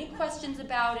if you have any questions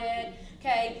about it.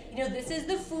 Okay, you know, this is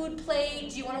the food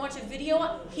plate. Do you want to watch a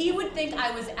video? He would think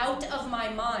I was out of my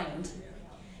mind.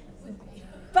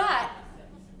 But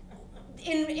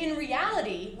in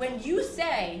reality, when you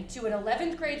say to an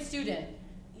 11th grade student,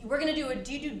 we're gonna do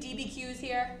do you do DBQs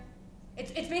here?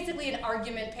 It's basically an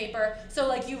argument paper. So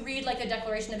like you read like a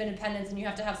Declaration of Independence and you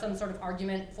have to have some sort of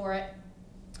argument for it.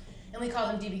 And we call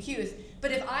them DBQs.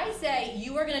 But if I say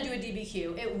you are gonna do a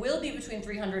DBQ, it will be between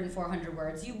 300 and 400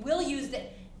 words. You will use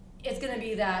it's gonna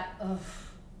be that,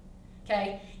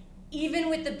 okay? Even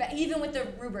with the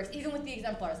rubrics, even with the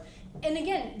exemplars. And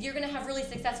again, you're gonna have really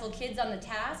successful kids on the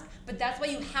task, but that's why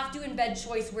you have to embed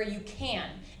choice where you can.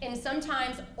 And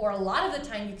sometimes, or a lot of the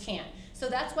time, you can't. So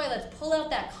that's why let's pull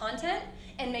out that content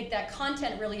and make that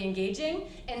content really engaging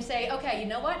and say, okay, you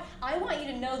know what? I want you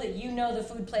to know that you know the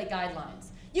food plate guidelines.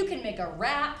 You can make a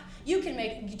rap, you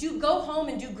can go home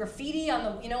and do graffiti on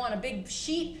the, on a big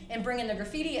sheet and bring in the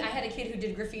graffiti. I had a kid who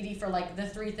did graffiti for like the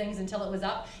 3 things until it was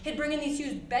up. He'd bring in these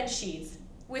huge bed sheets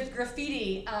with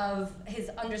graffiti of his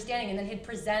understanding, and then he'd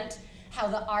present how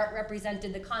the art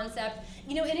represented the concept.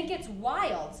 And it gets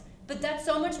wild, but that's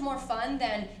so much more fun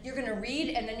than you're gonna read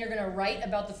and then you're gonna write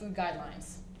about the food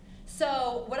guidelines.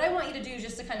 So what I want you to do,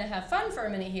 just to kind of have fun for a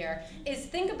minute here, is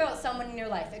think about someone in your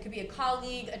life. It could be a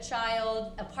colleague, a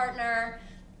child, a partner,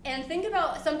 and think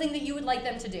about something that you would like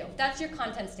them to do. That's your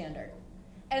content standard.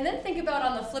 And then think about,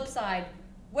 on the flip side,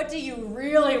 what do you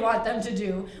really want them to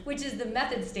do, which is the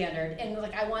method standard, and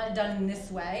like, I want it done in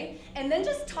this way. And then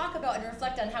just talk about and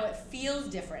reflect on how it feels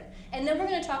different. And then we're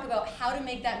gonna talk about how to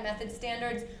make that method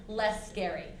standards less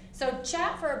scary. So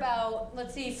chat for about,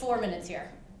 let's see, 4 minutes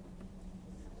here.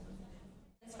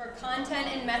 For content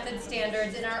and method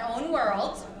standards in our own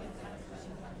world.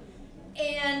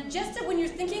 And just when you're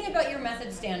thinking about your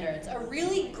method standards, a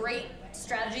really great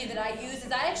strategy that I use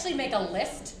is I actually make a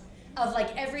list of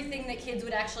like everything that kids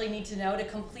would actually need to know to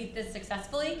complete this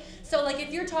successfully. So like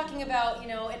if you're talking about,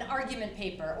 an argument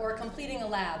paper or completing a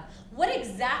lab, what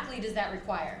exactly does that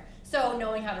require? So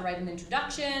knowing how to write an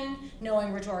introduction,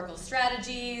 knowing rhetorical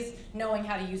strategies, knowing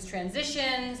how to use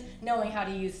transitions, knowing how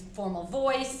to use formal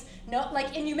voice,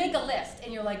 and you make a list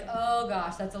and you're like, oh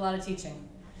gosh, that's a lot of teaching.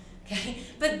 Okay?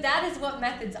 But that is what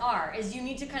methods are, is you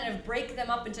need to kind of break them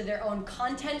up into their own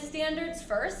content standards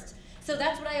first. So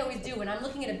that's what I always do when I'm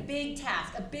looking at a big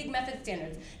task, a big method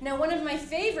standards. Now, one of my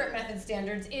favorite method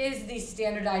standards is the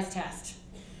standardized test.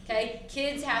 Okay?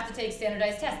 Kids have to take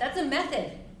standardized tests. That's a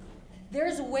method.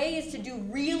 There's ways to do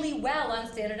really well on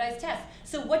standardized tests.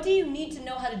 So what do you need to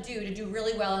know how to do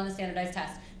really well on the standardized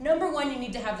test? Number 1, you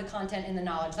need to have the content and the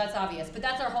knowledge. That's obvious, but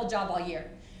that's our whole job all year.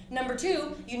 Number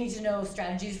 2, you need to know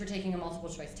strategies for taking a multiple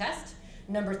choice test.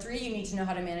 Number 3, you need to know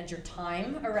how to manage your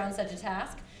time around such a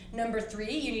task. Number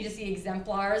 3, you need to see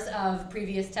exemplars of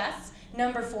previous tests.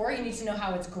 Number 4, you need to know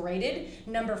how it's graded.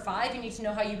 Number 5, you need to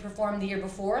know how you performed the year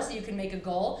before so you can make a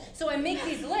goal. So I make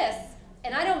these lists,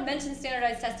 and I don't mention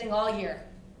standardized testing all year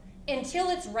until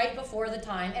it's right before the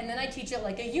time, and then I teach it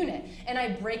like a unit. And I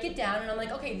break it down, and I'm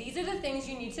like, okay, these are the things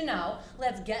you need to know.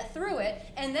 Let's get through it,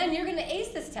 and then you're gonna ace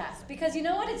this test, because you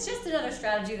know what? It's just another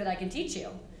strategy that I can teach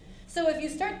you. So if you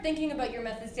start thinking about your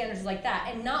method standards like that,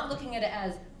 and not looking at it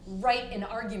as write an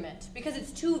argument, because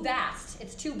it's too vast,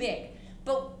 it's too big.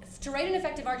 But to write an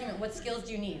effective argument, what skills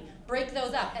do you need? Break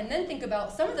those up, and then think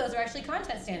about, some of those are actually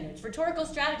content standards. Rhetorical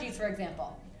strategies, for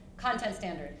example, content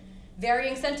standard.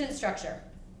 Varying sentence structure,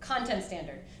 content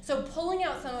standard. So pulling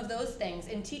out some of those things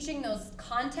and teaching those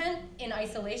content in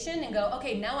isolation and go,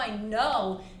 okay, now I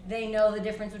know they know the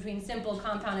difference between simple,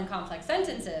 compound, and complex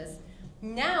sentences.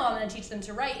 Now I'm going to teach them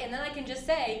to write, and then I can just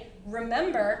say,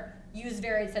 remember, use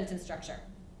varied sentence structure.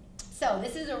 So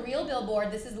this is a real billboard.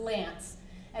 This is Lance.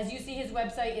 As you see, his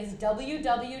website is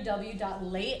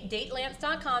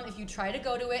www.datelance.com. If you try to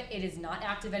go to it, it is not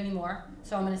active anymore,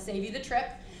 so I'm going to save you the trip.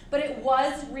 But it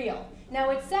was real. Now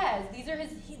it says, these are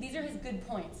his good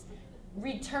points.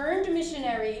 Returned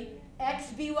missionary,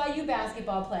 ex-BYU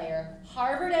basketball player,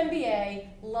 Harvard MBA,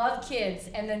 love kids,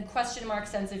 and then question mark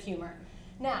sense of humor.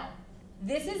 Now,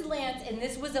 this is Lance, and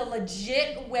this was a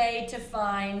legit way to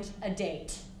find a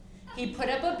date. He put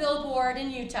up a billboard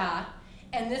in Utah,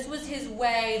 and this was his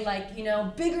way, like, you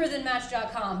know, bigger than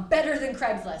Match.com, better than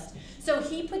Craigslist. So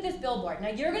he put this billboard. Now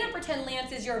you're gonna pretend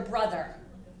Lance is your brother,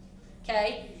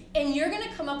 okay? And you're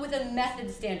gonna come up with a method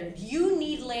standard. You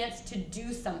need Lance to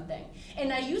do something.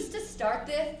 And I used to start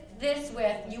this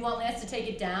with, you want Lance to take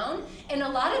it down? And a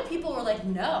lot of people were like,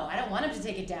 no, I don't want him to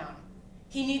take it down.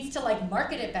 He needs to like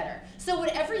market it better. So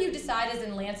whatever you decide is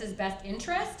in Lance's best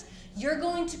interest, you're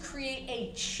going to create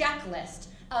a checklist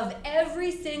of every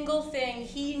single thing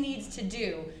he needs to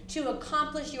do to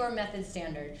accomplish your method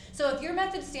standard. So if your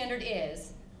method standard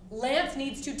is, Lance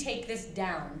needs to take this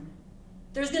down,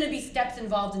 there's going to be steps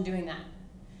involved in doing that.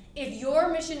 If your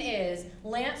mission is,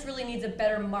 Lance really needs a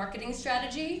better marketing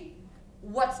strategy,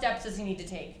 what steps does he need to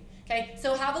take? Okay,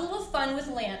 so have a little fun with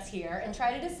Lance here and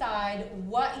try to decide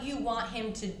what you want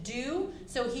him to do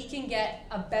so he can get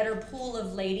a better pool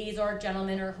of ladies or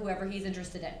gentlemen or whoever he's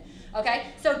interested in. Okay,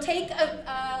 so take,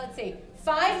 let's see,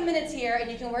 5 minutes here, and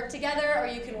you can work together or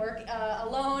you can work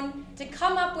alone to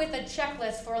come up with a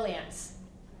checklist for Lance.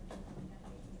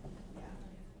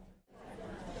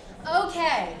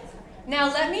 Okay,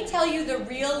 now let me tell you the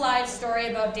real life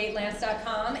story about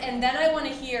datelance.com, and then I want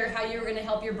to hear how you're going to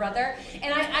help your brother.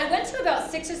 And I went to about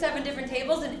 6 or 7 different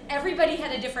tables, and everybody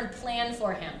had a different plan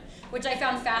for him, which I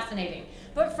found fascinating.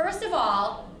 But first of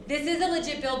all, this is a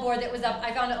legit billboard that was up,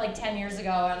 I found it like 10 years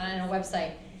ago on a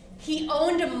website. He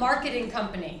owned a marketing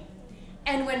company,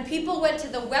 and when people went to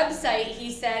the website,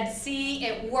 he said, see,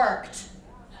 it worked.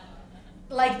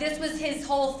 Like this was his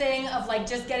whole thing of like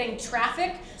just getting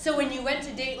traffic. So when you went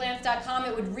to datelance.com,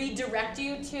 it would redirect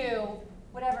you to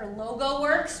whatever Logo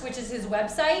Works, which is his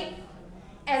website,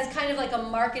 as kind of like a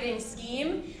marketing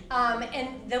scheme.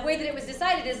 And the way that it was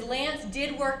decided is Lance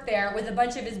did work there with a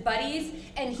bunch of his buddies,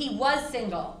 and he was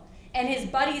single. And his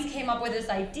buddies came up with this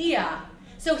idea.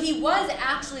 So he was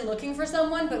actually looking for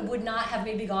someone, but would not have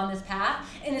maybe gone this path.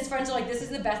 And his friends are like, this is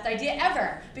the best idea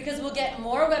ever, because we'll get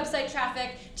more website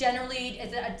traffic. Generally,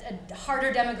 it's a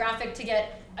harder demographic to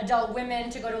get adult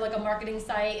women to go to like a marketing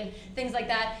site and things like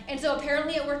that. And so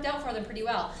apparently it worked out for them pretty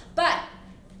well. But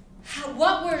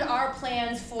what were our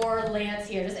plans for Lance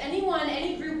here? Does anyone,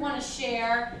 any group want to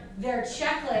share their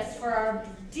checklist for our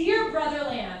dear brother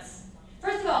Lance?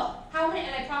 First of all, how many,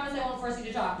 and I promise I won't force you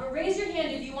to talk, but raise your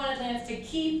hand if you wanted Lance to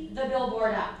keep the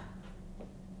billboard up.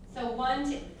 So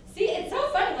 1, 2, see, it's so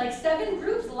funny, like 7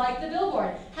 groups like the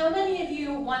billboard. How many of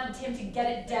you wanted him to get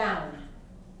it down?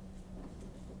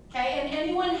 Okay, and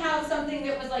anyone have something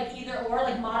that was like either or,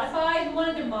 like modified? Who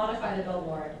wanted to modify the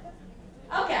billboard?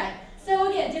 Okay,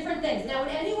 so again, different things. Now,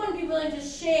 would anyone be willing to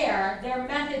share their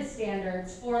method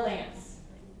standards for Lance?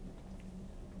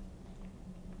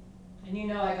 And you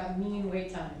know I got mean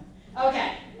wait time.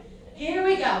 Okay, here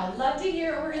we go. I'd love to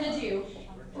hear what we're going to do.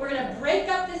 We're going to break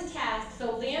up this task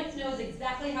so Lance knows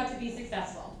exactly how to be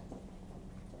successful.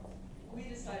 We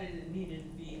decided it needed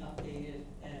to be updated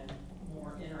and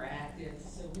more interactive,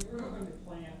 so we were going to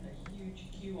plant a huge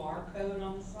QR code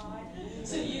on the side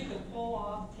so you could pull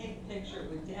off, take a picture,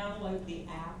 would download the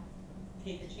app,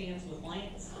 take a chance with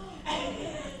Lance,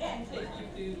 and take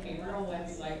you to a real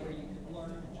website where you could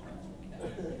learn more.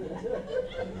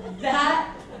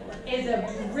 That is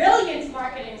a brilliant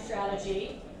marketing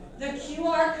strategy. The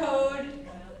QR code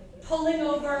pulling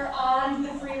over on the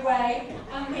freeway,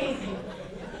 amazing.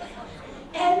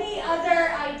 Any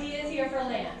other ideas here for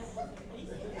Lance?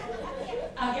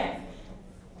 Okay.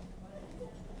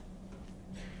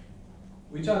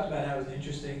 We talked about how it's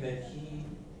interesting that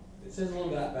it says a little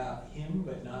bit about him,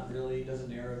 but not really, doesn't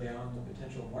narrow down the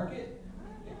potential market.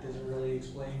 It doesn't really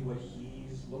explain what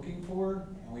he's looking for.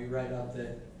 And we write up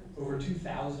that over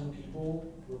 2,000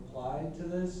 people replied to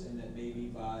this, and that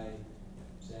maybe by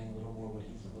saying a little more what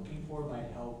he's looking for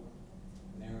might help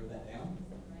narrow that down.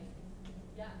 Right.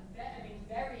 Yeah, I mean,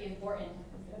 very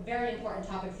important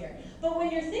topics here. But when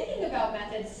you're thinking about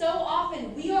methods, so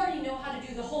often we already know how to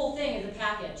do the whole thing as a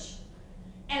package.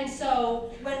 And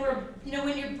so when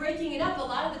when you're breaking it up, a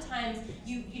lot of the times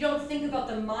you don't think about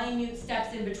the minute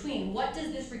steps in between. What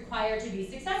does this require to be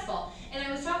successful? And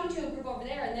I was talking to a group over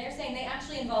there, and they're saying they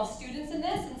actually involve students in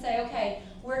this and say, okay,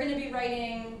 we're going to be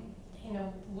writing,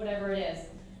 whatever it is.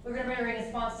 We're going to be writing a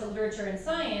response to literature and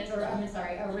science, or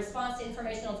a response to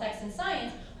informational text and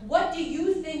science. What do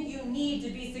you think you need to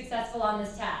be successful on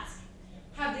this task?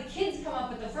 Have the kids come up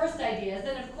with the first ideas,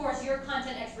 then of course your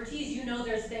content expertise,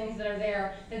 there's things that are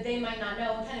there that they might not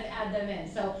know, and kind of add them in.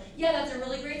 So yeah, that's a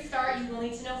really great start. You will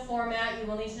need to know format, you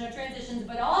will need to know transitions,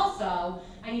 but also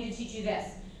I need to teach you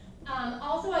this.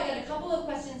 Also, I got a couple of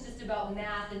questions just about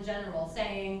math in general,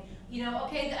 saying,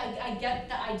 okay, I get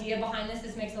the idea behind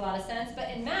this makes a lot of sense, but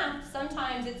in math,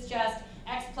 sometimes it's just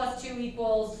x plus 2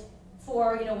 equals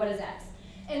 4, what is x?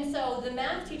 And so the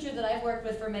math teacher that I've worked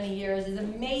with for many years is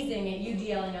amazing at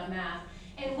UDLing out math.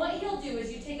 And what he'll do is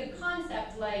you take a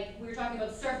concept like we were talking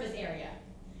about surface area.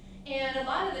 And a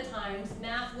lot of the times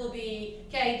math will be,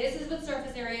 okay, this is what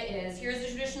surface area is. Here's the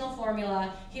traditional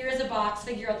formula. Here's a box.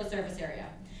 Figure out the surface area.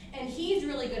 And he's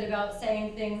really good about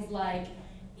saying things like,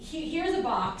 here's a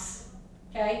box,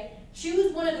 okay?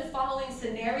 Choose one of the following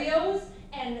scenarios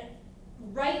and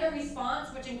write a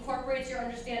response which incorporates your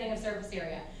understanding of surface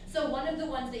area. So one of the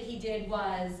ones that he did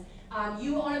was,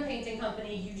 you own a painting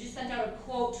company, you just sent out a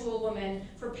quote to a woman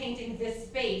for painting this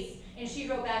space, and she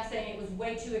wrote back saying it was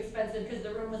way too expensive because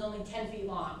the room was only 10 feet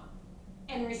long.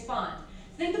 And respond.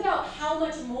 Think about how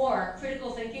much more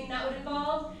critical thinking that would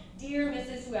involve. Dear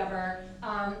Mrs. Whoever,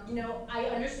 I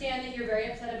understand that you're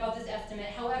very upset about this estimate.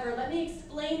 However, let me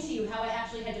explain to you how I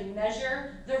actually had to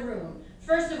measure the room.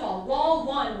 First of all, wall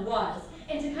 1 was,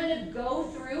 and to kind of go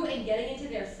through and getting into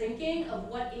their thinking of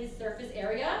what is surface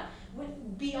area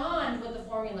beyond what the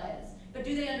formula is. But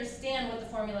do they understand what the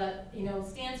formula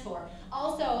stands for?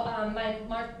 Also, my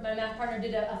math partner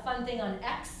did a fun thing on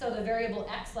x, so the variable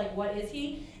x, like what is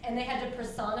he? And they had to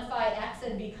personify x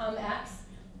and become x,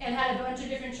 and had a bunch of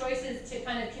different choices to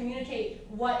kind of communicate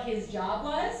what his job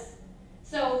was.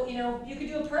 So, you could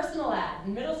do a personal ad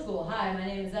in middle school. Hi, my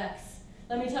name is X.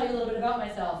 Let me tell you a little bit about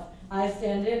myself. I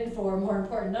stand in for more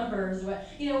important numbers,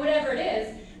 whatever it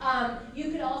is.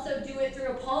 You could also do it through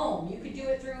a poem. You could do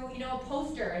it through, a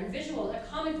poster and visuals, a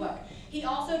comic book. He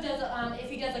also does, if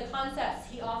he does a concept,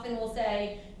 he often will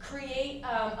say, create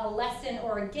a lesson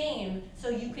or a game so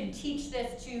you could teach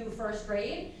this to first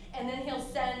grade. And then he'll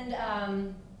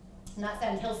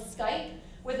he'll Skype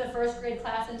with a first grade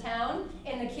class in town,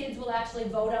 and the kids will actually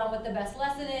vote on what the best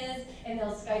lesson is, and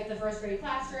they'll Skype the first grade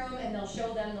classroom, and they'll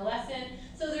show them the lesson.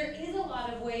 So there is a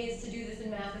lot of ways to do this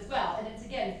in math as well. And it's,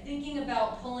 again, thinking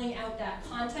about pulling out that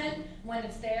content when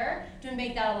it's there to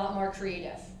make that a lot more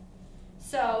creative.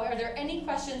 So are there any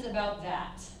questions about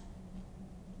that?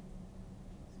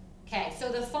 Okay,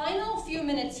 so the final few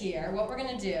minutes here, what we're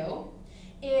going to do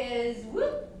is,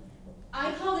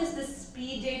 I call this the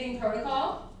speed dating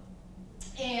protocol.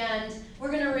 And we're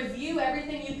going to review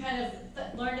everything you kind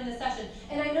of learned in the session.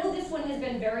 And I know this one has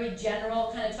been very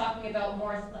general, kind of talking about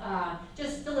more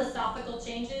just philosophical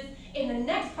changes. In the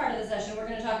next part of the session, we're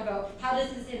going to talk about how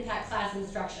does this impact class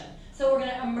instruction. So we're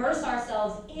going to immerse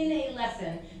ourselves in a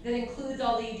lesson that includes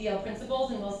all the UDL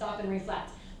principles, and we'll stop and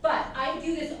reflect. But I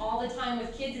do this all the time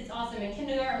with kids. It's awesome in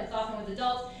kindergarten. It's awesome with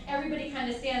adults. Everybody kind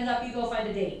of stands up. You go find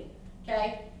a date,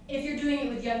 okay? If you're doing it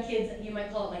with young kids, you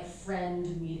might call it like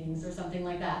friend meetings or something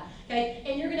like that, okay?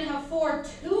 And you're going to have 4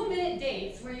 2-minute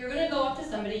dates where you're going to go up to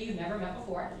somebody you've never met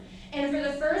before. And for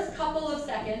the first couple of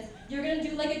seconds, you're going to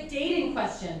do like a dating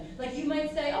question. Like you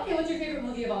might say, okay, what's your favorite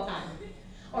movie of all time?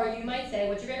 Or you might say,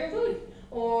 what's your favorite food?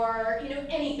 Or,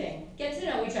 anything. Get to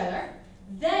know each other.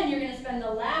 Then you're going to spend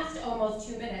the last almost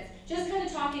 2 minutes just kind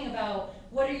of talking about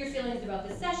what are your feelings about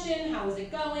this session? How is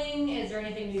it going? Is there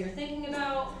anything new you're thinking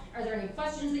about? Are there any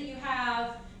questions that you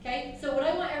have? Okay, so what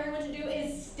I want everyone to do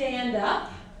is stand up,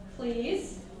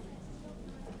 please.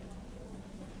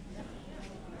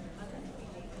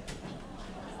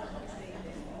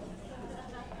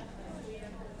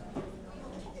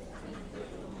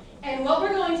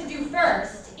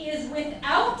 first is,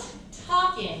 without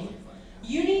talking,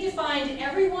 you need to find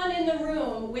everyone in the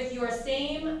room with your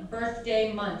same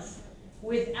birthday month.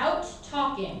 Without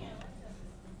talking.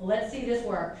 Let's see this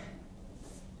work.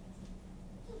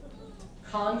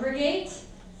 Congregate.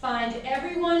 Find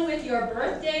everyone with your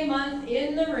birthday month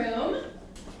in the room.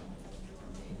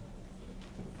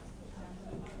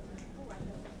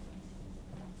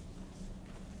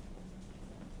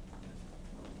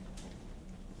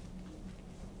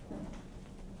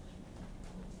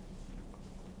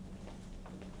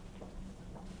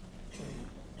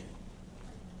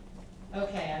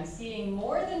 Okay, I'm seeing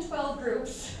more than 12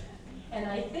 groups, and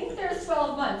I think there's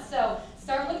 12 months. So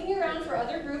start looking around for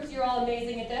other groups. You're all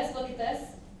amazing at this. Look at this.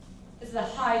 This is a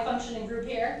high-functioning group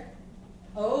here.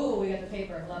 Oh, we got the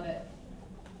paper. Love it.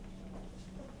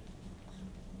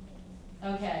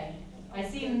 Okay, I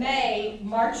see May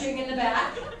marching in the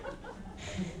back.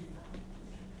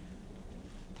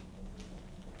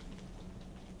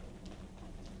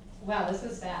 Wow, this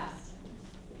was fast.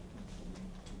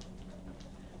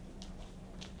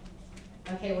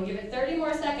 Okay, we'll give it 30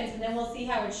 more seconds and then we'll see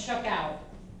how it shook out.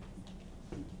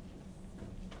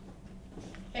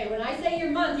 Okay, when I say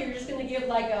your month, you're just going to give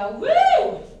like a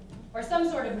woo or some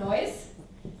sort of noise.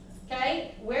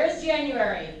 Okay, where's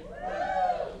January?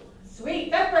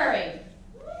 Sweet. February?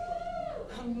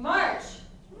 March?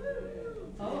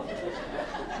 Oh.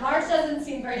 March doesn't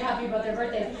seem very happy about their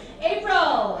birthdays.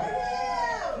 April?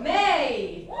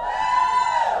 May?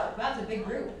 Wow, that's a big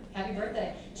group. Happy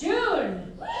birthday.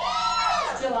 June?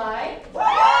 July?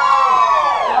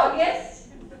 August?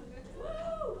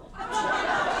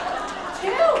 2?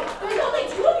 There's only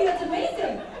 2 of you. That's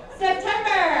amazing.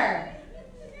 September?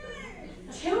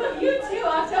 2 of you too.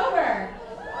 October?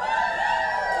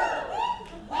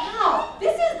 Wow.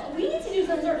 We need to do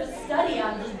some sort of study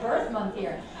on this birth month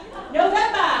here.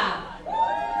 November?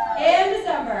 And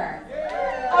December?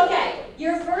 Okay.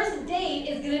 Your first date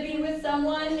is going to be with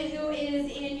someone who is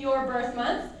in your birth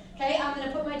month. Okay, I'm going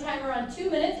to put my timer on 2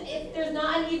 minutes. If there's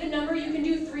not an even number, you can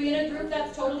do 3 in a group.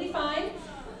 That's totally fine.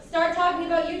 Start talking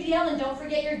about UDL and don't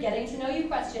forget your getting to know you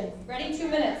question. Ready? 2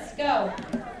 minutes. Go.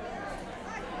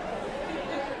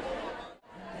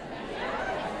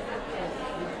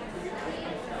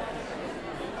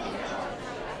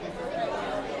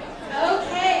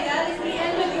 Okay, that is the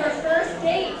end of your first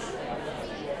date.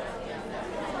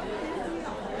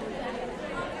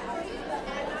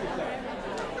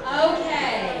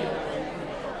 Okay.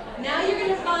 Now you're going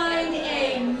to find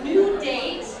a new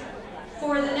date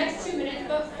for the next 2 minutes,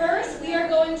 but first we are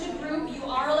going to group, you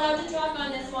are allowed to talk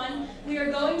on this one, we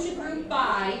are going to group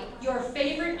by your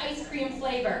favorite ice cream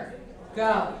flavor.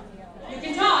 Go. You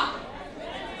can talk.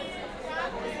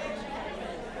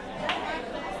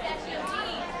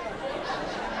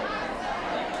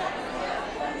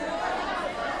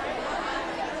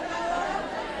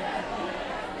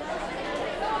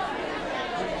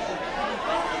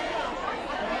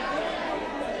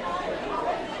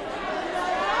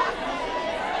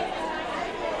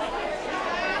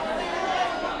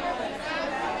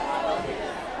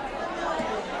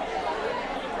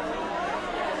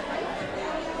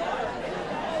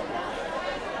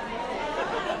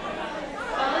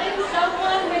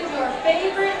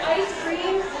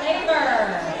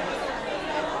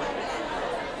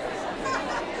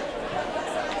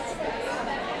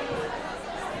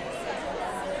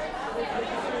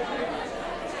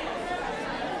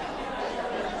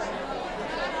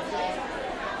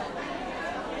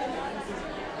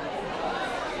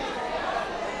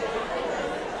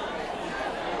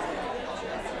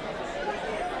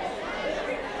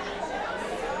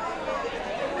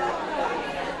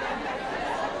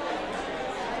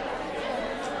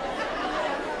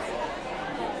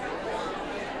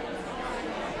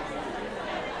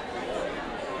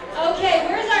 Okay,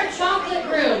 where's our chocolate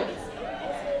group?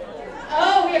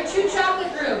 Oh, we have 2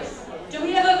 chocolate groups. Do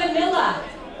we have a vanilla?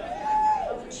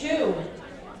 2.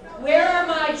 Where are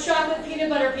my chocolate peanut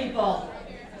butter people?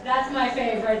 That's my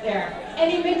fave right there.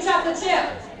 Any mint chocolate chip?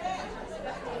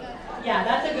 Yeah,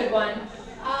 that's a good one.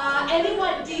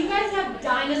 Anyone, do you guys have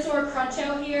dinosaur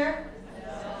cruncho here?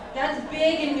 That's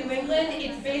big in New England.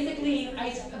 It's basically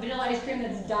vanilla ice cream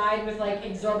that's dyed with like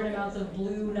exorbitant amounts of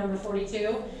blue number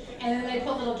 42. And then they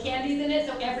put little candies in it,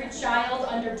 so every child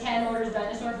under 10 orders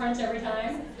dinosaur crunch every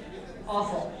time.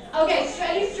 Awful. Okay,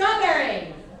 any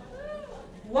strawberry?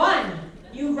 1.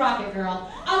 You rock it,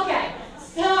 girl. Okay,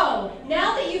 so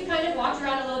now that you've kind of walked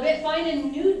around a little bit, find a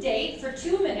new date for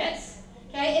 2 minutes.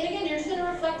 Okay, and again, you're just going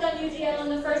to reflect on UDL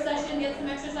in the first session, get some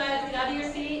exercise, get out of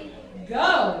your seat,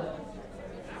 go.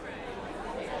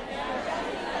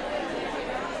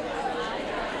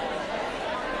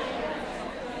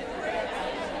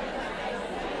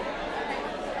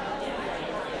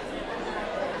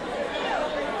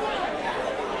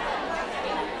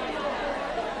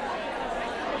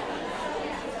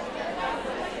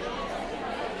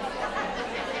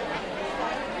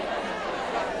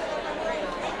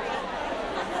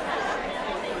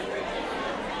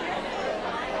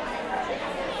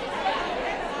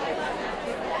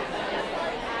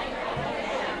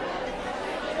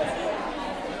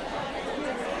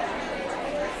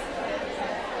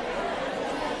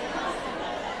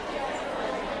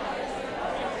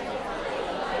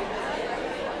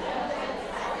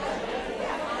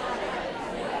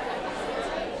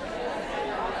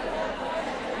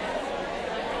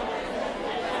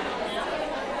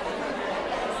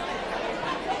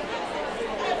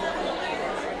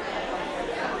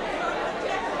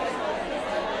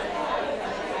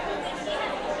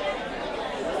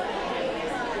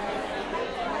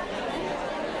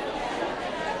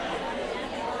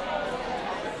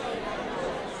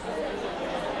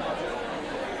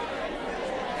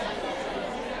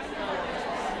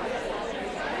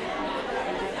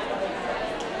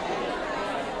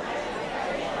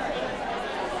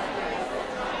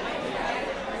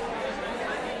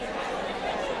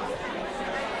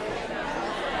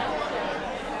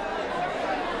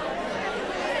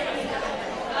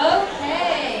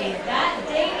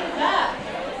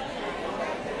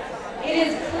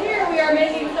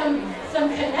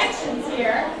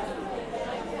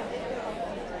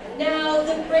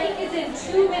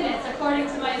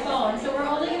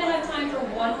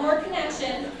 one more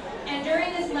connection, and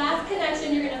during this last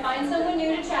connection, you're going to find someone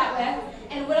new to chat with,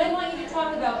 and what I want you to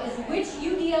talk about is which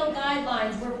UDL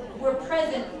guidelines were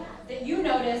present that you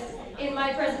noticed in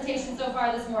my presentation so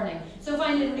far this morning. So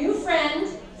find a new friend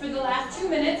for the last 2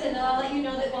 minutes, and then I'll let you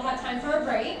know that we'll have time for a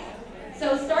break.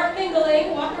 So start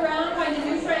mingling, walk around, find a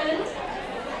new friend.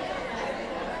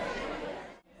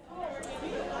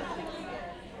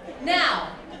 Now,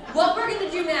 what we're going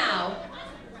to do now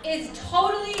is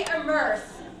totally immerse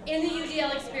in the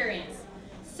UDL experience.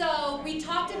 So we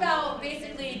talked about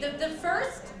basically, the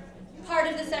first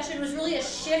part of the session was really a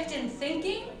shift in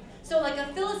thinking. So like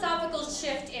a philosophical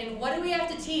shift in what do we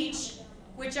have to teach,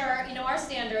 which are our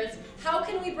standards, how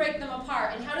can we break them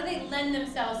apart, and how do they lend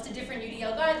themselves to different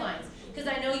UDL guidelines? Because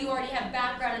I know you already have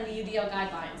background in the UDL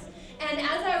guidelines. And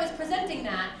as I was presenting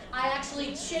that, I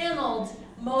actually channeled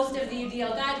most of the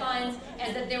UDL guidelines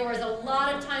as that there was a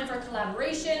lot of time for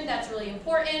collaboration. That's really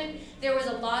important. There was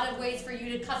a lot of ways for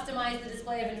you to customize the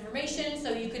display of information,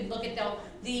 so you could look at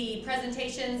the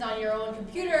presentations on your own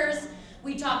computers.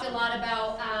 We talked a lot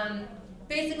about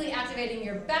basically activating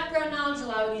your background knowledge,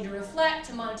 allowing you to reflect,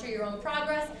 to monitor your own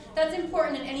progress. That's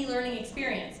important in any learning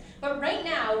experience. But right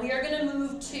now, we are going to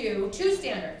move to 2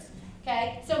 standards.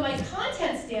 Okay, so my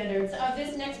content standards of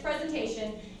this next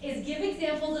presentation is give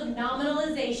examples of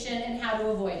nominalization and how to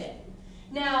avoid it.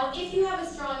 Now, if you have a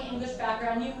strong English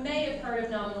background, you may have heard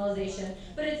of nominalization,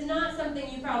 but it's not something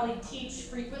you probably teach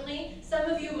frequently. Some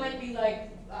of you might be like,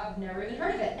 I've never even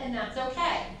heard of it, and that's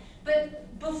okay.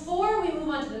 But before we move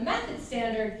on to the method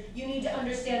standard, you need to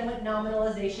understand what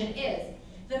nominalization is.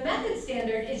 The method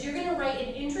standard is you're going to write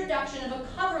an introduction of a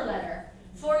cover letter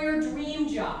for your dream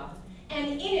job. And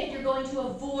in it, you're going to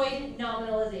avoid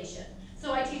nominalization.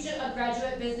 So I teach a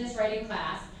graduate business writing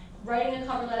class. Writing a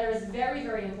cover letter is very,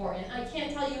 very important. I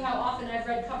can't tell you how often I've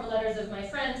read cover letters of my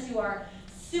friends who are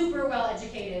super well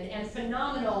educated and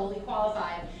phenomenally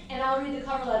qualified. And I'll read the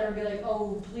cover letter and be like,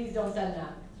 oh, please don't send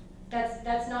that.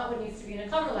 That's not what needs to be in a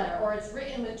cover letter, or it's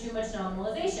written with too much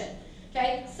nominalization.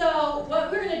 Okay, so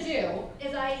what we're gonna do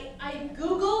is I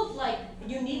Googled like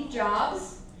unique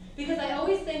jobs, because I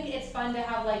always think it's fun to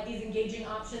have like these engaging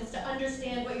options to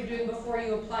understand what you're doing before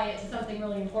you apply it to something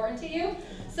really important to you.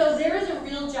 So there is a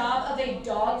real job of a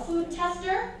dog food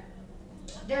tester.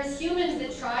 There's humans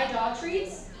that try dog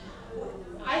treats.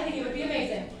 I think it would be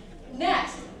amazing.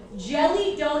 Next,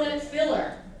 jelly donut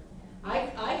filler.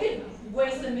 I could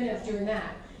waste some minutes doing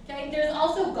that. Okay, there's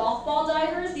also golf ball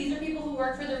divers. These are people who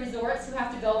work for the resorts who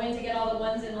have to go in to get all the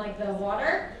ones in like the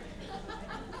water.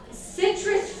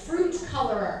 Citrus fruit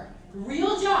colorer,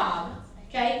 real job,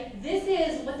 okay? This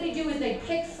is, what they do is they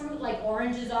pick fruit like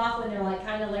oranges off when they're like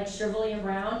kind of like shrivelly and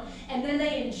brown, and then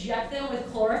they inject them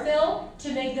with chlorophyll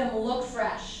to make them look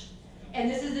fresh. And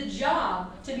this is a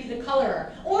job to be the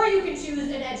colorer. Or you can choose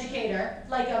an educator,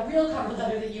 like a real cover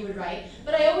letter that you would write,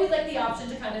 but I always like the option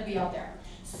to kind of be out there.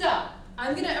 So,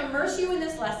 I'm going to immerse you in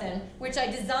this lesson, which I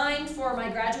designed for my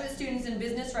graduate students in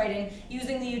business writing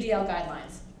using the UDL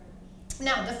guidelines.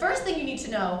 Now, the first thing you need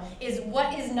to know is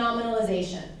what is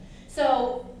nominalization.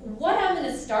 So what I'm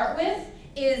going to start with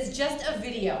is just a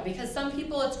video, because some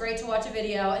people it's great to watch a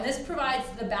video, and this provides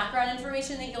the background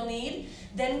information that you'll need.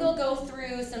 Then we'll go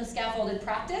through some scaffolded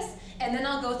practice, and then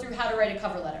I'll go through how to write a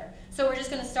cover letter. So we're just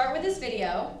going to start with this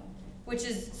video, which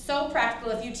is so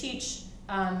practical if you teach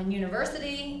in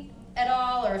university at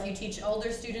all, or if you teach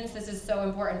older students. This is so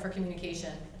important for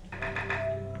communication.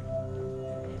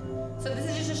 So this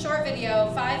is just a short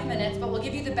video, 5 minutes, but we'll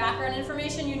give you the background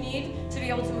information you need to be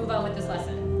able to move on with this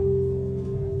lesson.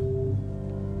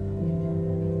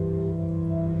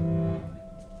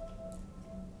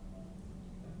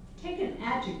 Take an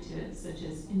adjective such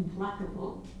as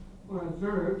implacable, or a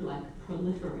verb like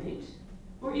proliferate,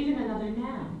 or even another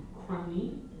noun,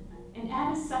 crony, and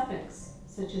add a suffix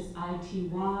such as ity,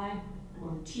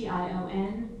 or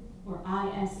tion, or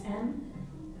ism.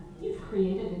 You've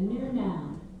created a new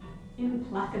noun.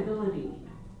 Implacability,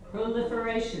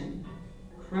 proliferation,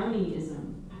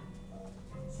 cronyism.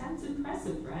 Sounds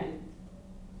impressive, right?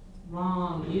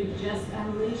 Wrong, you've just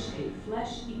unleashed a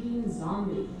flesh-eating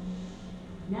zombie.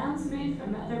 Nouns made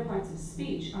from other parts of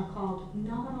speech are called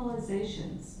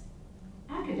nominalizations.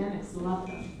 Academics love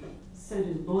them. So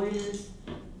do lawyers,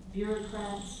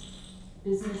 bureaucrats,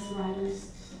 business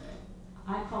writers.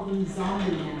 I call them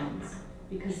zombie nouns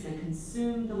because they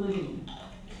consume the living.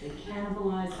 They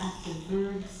cannibalize active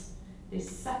verbs, they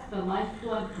suck the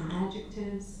lifeblood from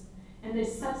adjectives, and they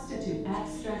substitute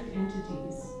abstract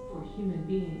entities for human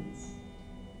beings.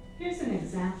 Here's an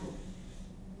example.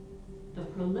 The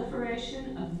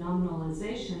proliferation of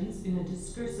nominalizations in a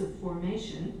discursive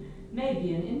formation may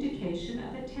be an indication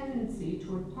of a tendency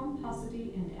toward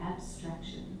pomposity and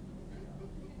abstraction.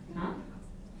 Huh?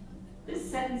 This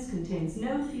sentence contains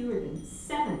no fewer than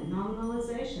 7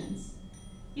 nominalizations,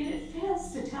 yet it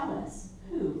fails to tell us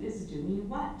who is doing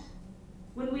what.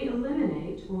 When we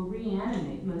eliminate or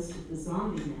reanimate most of the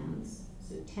zombie nouns,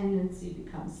 so tendency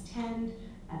becomes tend,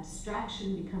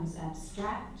 abstraction becomes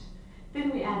abstract,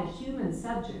 then we add a human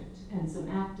subject and some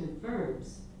active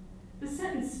verbs, the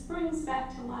sentence springs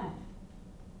back to life.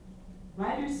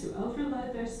 Writers who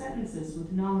overload their sentences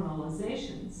with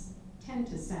nominalizations tend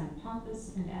to sound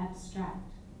pompous and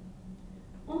abstract.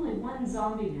 Only one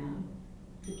zombie noun,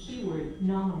 the keyword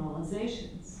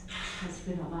nominalizations, has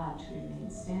been allowed to remain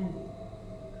standing.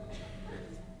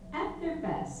 At their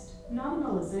best,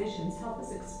 nominalizations help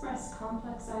us express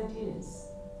complex ideas,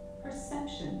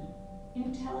 perception,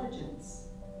 intelligence,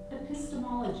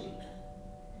 epistemology.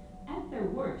 At their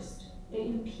worst, they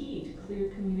impede clear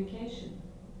communication.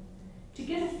 To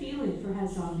get a feeling for how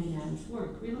zombie nouns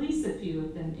work, release a few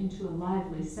of them into a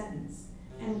lively sentence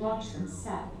and watch them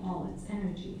sap all its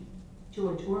energy.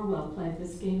 George Orwell played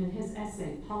this game in his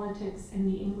essay, Politics and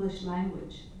the English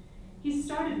Language. He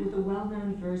started with a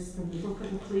well-known verse from the book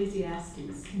of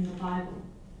Ecclesiastes in the Bible.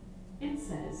 It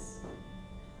says,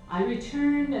 "I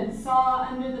returned and saw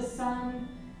under the sun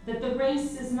that the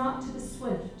race is not to the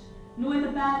swift, nor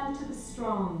the battle to the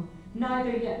strong,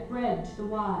 neither yet bread to the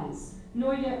wise,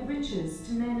 nor yet riches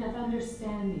to men of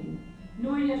understanding,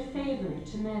 nor yet favor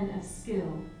to men of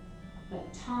skill,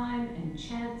 but time and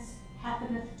chance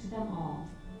happeneth to them all."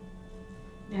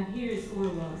 Now here's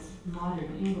Orwell's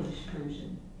modern English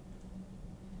version.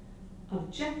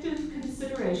 Objective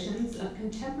considerations of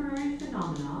contemporary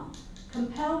phenomena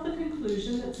compel the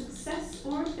conclusion that success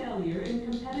or failure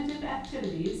in competitive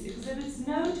activities exhibits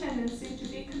no tendency to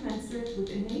be commensurate with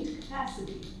innate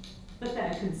capacity, but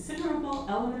that a considerable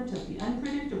element of the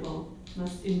unpredictable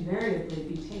must invariably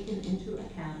be taken into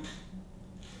account.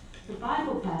 The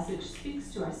Bible passage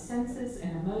speaks to our senses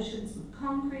and emotions with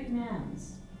concrete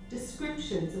nouns,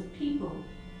 descriptions of people,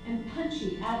 and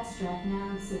punchy abstract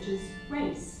nouns such as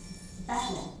race,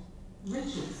 battle,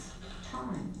 riches,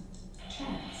 time,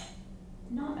 chance.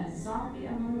 Not a zombie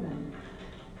among them.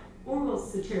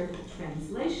 Orwell's satirical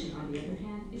translation, on the other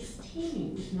hand, is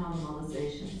teeming with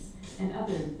nominalizations and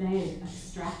other vague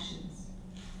abstractions.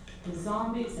 The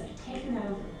zombies have taken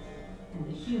over, and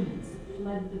the humans have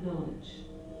fled the village.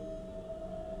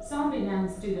 Zombie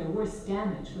nouns do their worst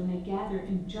damage when they gather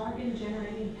in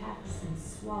jargon-generating packs and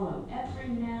swallow every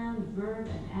noun, verb,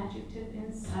 and adjective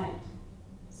in sight.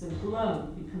 So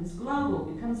globe becomes global,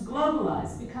 becomes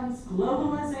globalized, becomes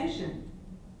globalization.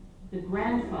 The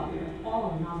grandfather of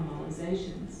all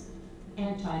nominalizations,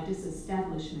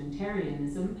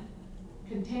 anti-disestablishmentarianism,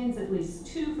 contains at least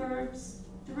 2 verbs,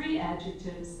 3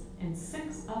 adjectives, and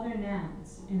 6 other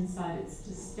nouns inside its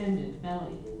distended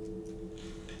belly.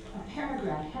 A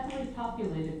paragraph heavily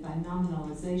populated by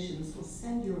nominalizations will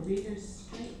send your readers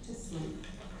straight to sleep.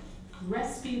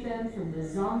 Rescue them from the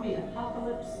zombie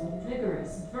apocalypse with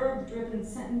vigorous, verb-driven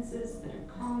sentences that are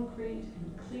concrete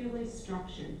and clearly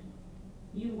structured.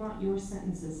 You want your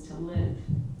sentences to live,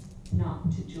 not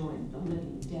to join the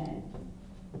living dead.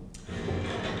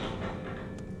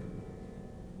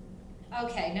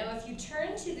 Okay, now if you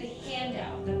turn to the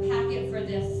handout, the packet for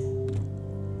this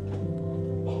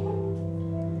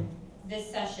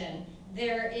session,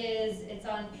 it's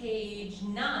on page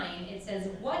 9, it says,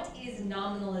 what is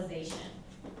nominalization?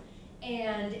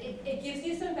 And it gives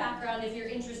you some background if you're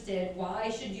interested. Why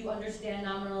should you understand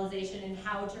nominalization and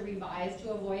how to revise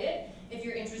to avoid it, if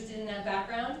you're interested in that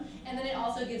background. And then it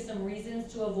also gives some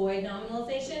reasons to avoid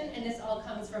nominalization, and this all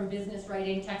comes from business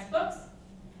writing textbooks.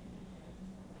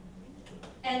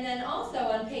 And then also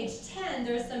on page 10,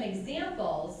 there's some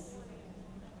examples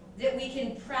that we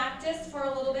can practice for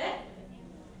a little bit.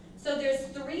 So there's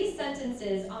 3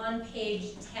 sentences on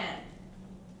page 10.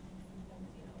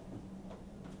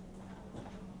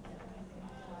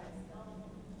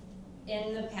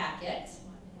 In the packet.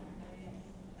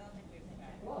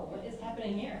 Whoa, what is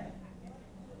happening here?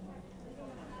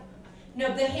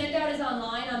 No, the handout is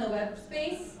online on the web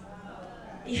space.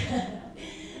 Yeah.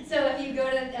 So if you go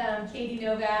to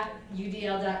Novak,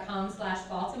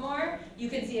 udl.com/Baltimore, you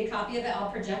can see a copy of it. I'll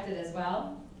project it as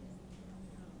well.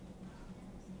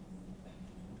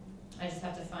 I just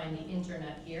have to find the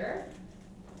internet here.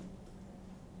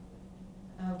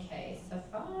 Okay,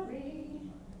 Safari.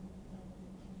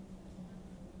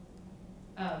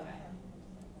 Okay.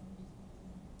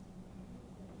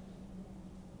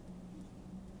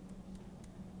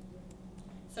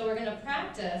 So we're going to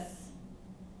practice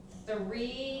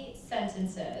 3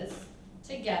 sentences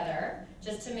together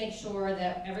just to make sure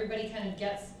that everybody kind of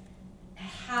gets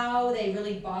how they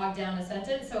really bog down a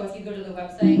sentence. So if you go to the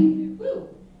website, woo,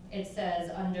 it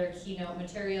says under Keynote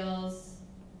Materials,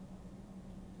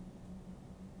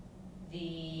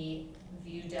 the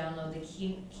view download the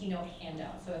Keynote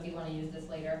handout. So if you want to use this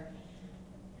later.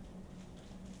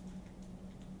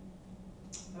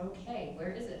 Okay,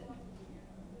 where is it?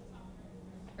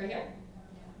 Right here?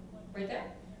 Right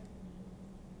there?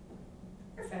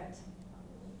 Perfect.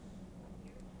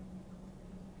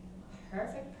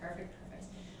 Perfect, perfect, perfect.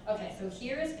 Okay, so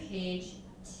here is page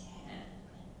 10.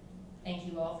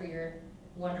 Thank you all for your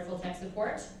wonderful tech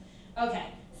support. Okay,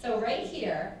 so right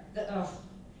here,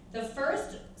 the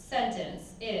first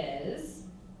sentence is,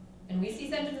 and we see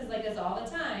sentences like this all the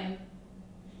time,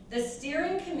 the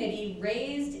steering committee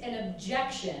raised an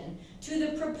objection to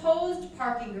the proposed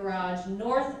parking garage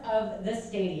north of the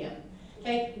stadium.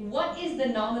 Okay, what is the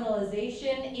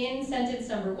nominalization in sentence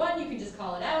number 1? You can just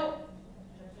call it out.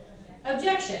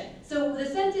 Objection. So the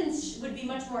sentence would be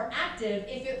much more active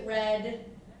if it read,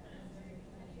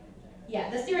 yeah,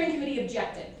 the steering committee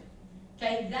objected.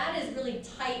 Okay, that is really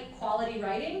tight quality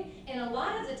writing, and a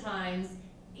lot of the times,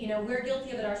 you know, we're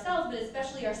guilty of it ourselves, but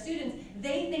especially our students,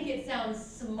 they think it sounds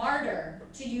smarter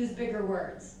to use bigger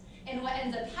words. And what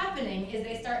ends up happening is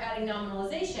they start adding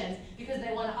nominalizations because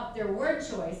they want to up their word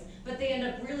choice, but they end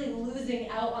up really losing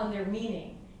out on their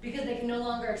meaning because they can no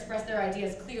longer express their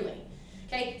ideas clearly.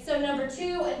 Okay, so number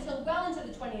 2, until well into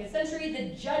the 20th century,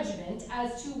 the judgment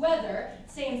as to whether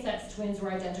same-sex twins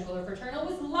were identical or fraternal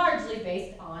was largely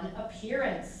based on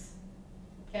appearance.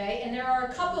 Okay, and there are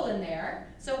a couple in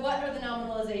there. So what are the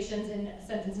nominalizations in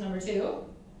sentence number 2?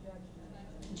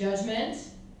 Judgment.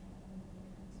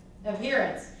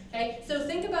 Appearance. Okay, so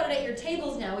think about it at your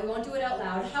tables now. We won't do it out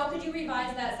loud. How could you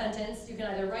revise that sentence? You can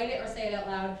either write it or say it out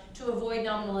loud to avoid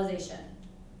nominalization.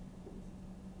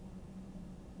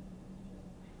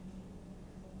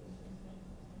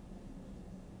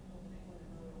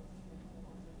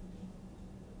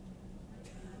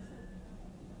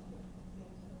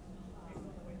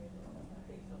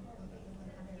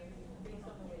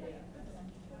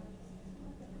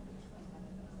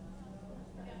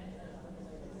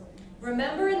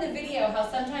 Remember in the video how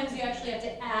sometimes you actually have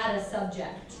to add a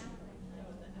subject.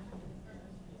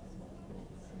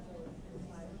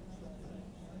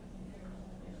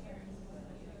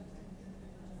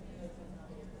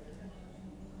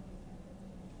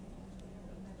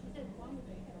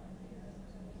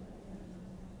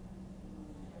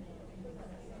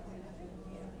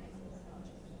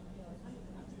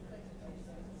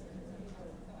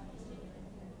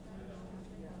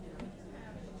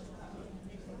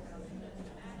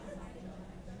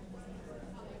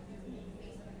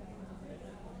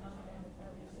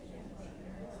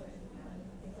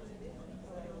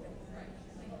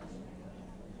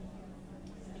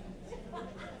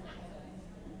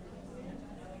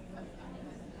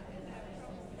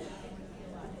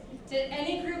 Did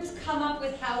any groups come up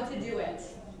with how to do it?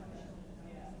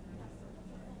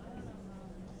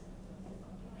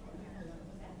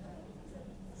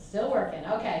 Still working.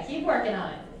 Okay, keep working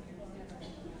on it.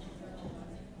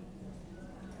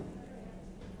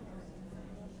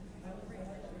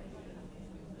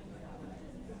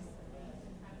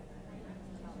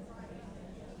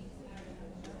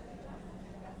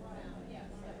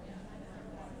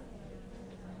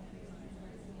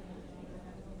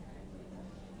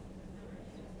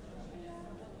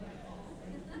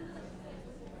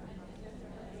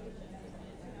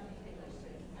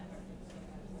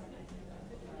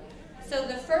 So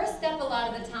the first step a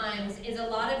lot of the times is a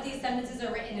lot of these sentences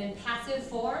are written in passive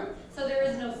form, so there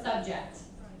is no subject.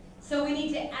 So we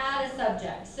need to add a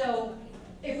subject. So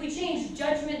if we change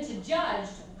judgment to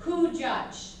judged, who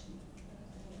judged?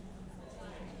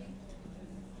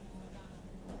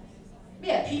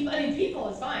 Yeah, people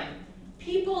is fine.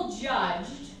 People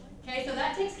judged, okay, so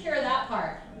that takes care of that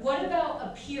part. What about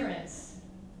appearance?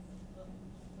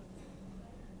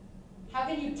 How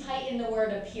can you tighten the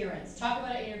word appearance? Talk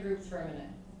about it in your groups for a minute.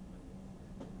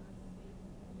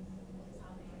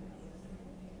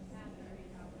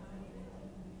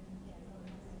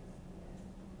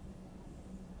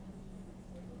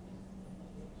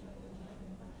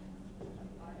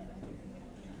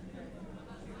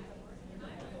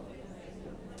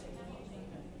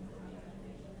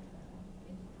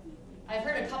 I've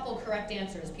heard a couple correct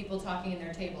answers, people talking in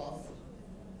their tables.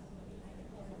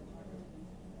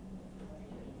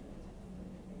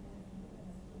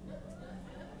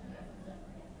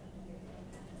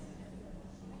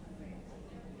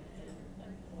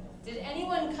 Did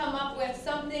anyone come up with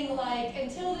something like,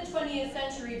 until the 20th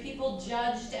century, people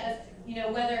judged as,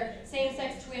 whether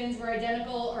same-sex twins were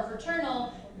identical or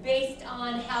fraternal based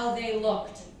on how they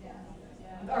looked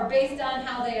or based on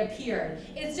how they appeared.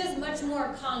 It's just much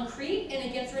more concrete, and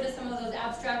it gets rid of some of those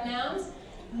abstract nouns.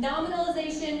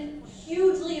 Nominalization,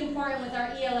 hugely important with our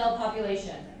ELL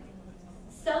population.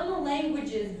 Some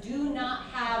languages do not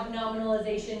have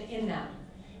nominalization in them.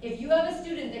 If you have a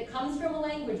student that comes from a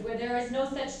language where there is no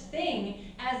such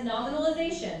thing as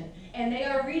nominalization, and they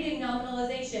are reading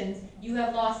nominalizations, you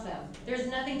have lost them. There's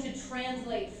nothing to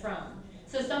translate from.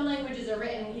 So some languages are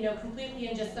written, completely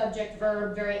in just subject,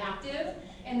 verb, very active,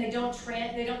 and they don't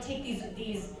take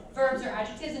these verbs or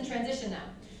adjectives and transition them.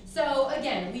 So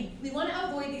again, we want to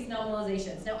avoid these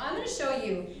nominalizations. Now I'm going to show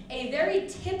you a very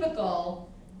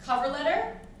typical cover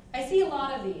letter. I see a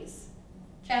lot of these,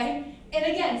 okay? And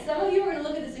again, some of you are going to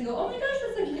look at this and go, oh my gosh,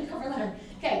 that's like a cover letter.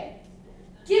 Okay,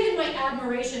 given my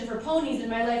admiration for ponies and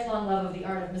my lifelong love of the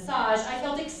art of massage, I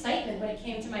felt excitement when it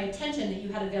came to my attention that you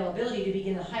had availability to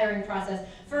begin the hiring process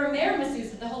for a mare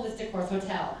masseuse at the Holistic Horse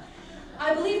Hotel.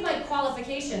 I believe my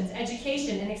qualifications,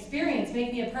 education, and experience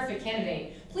make me a perfect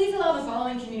candidate. Please allow the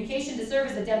following communication to serve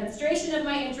as a demonstration of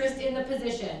my interest in the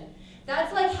position.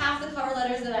 That's like half the cover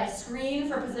letters that I screen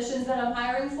for positions that I'm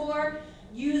hiring for.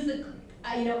 Use the,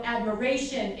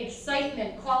 admiration,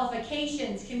 excitement,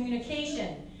 qualifications,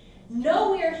 communication.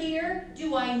 Nowhere here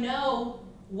do I know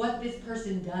what this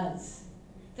person does.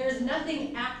 There's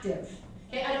nothing active.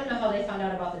 Okay, I don't know how they found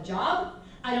out about the job.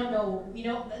 I don't know,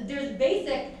 there's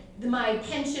basic, my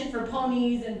penchant for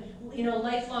ponies and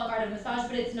lifelong art of massage,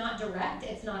 but it's not direct,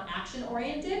 it's not action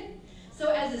oriented.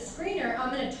 So as a screener,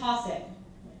 I'm gonna toss it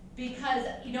because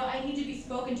I need to be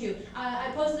spoken to.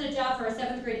 I posted a job for a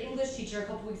 7th grade English teacher a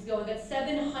couple weeks ago and got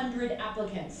 700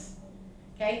 applicants.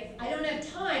 Okay, I don't have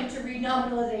time to read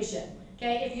nominalization.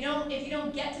 Okay, if you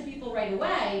don't get to people right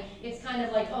away, it's kind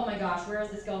of like, oh my gosh, where is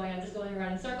this going? I'm just going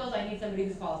around in circles. I need somebody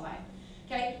who's qualified.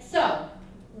 Okay, so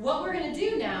what we're going to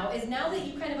do now is, now that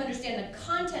you kind of understand the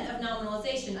content of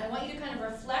nominalization, I want you to kind of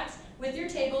reflect with your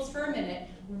tables for a minute.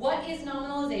 What is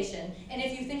nominalization? And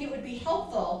if you think it would be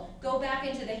helpful, go back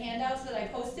into the handouts that I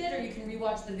posted, or you can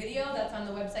rewatch the video that's on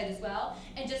the website as well,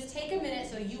 and just take a minute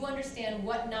so you understand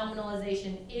what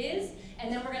nominalization is,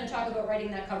 and then we're going to talk about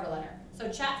writing that cover letter. So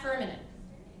chat for a minute.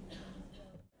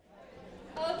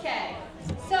 Okay,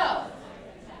 so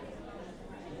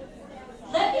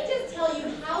let me just tell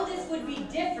you how this would be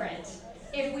different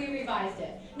if we revised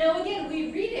it. Now again,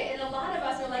 we read it and a lot of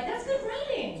us are like, that's good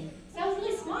writing. Sounds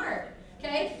really smart,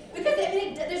 okay? Because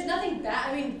there's nothing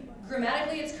bad,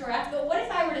 grammatically it's correct, but what if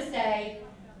I were to say,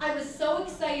 I was so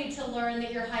excited to learn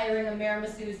that you're hiring a mare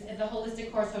masseuse at the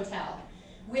Holistic Horse Hotel.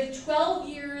 With 12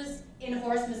 years in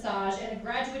horse massage and a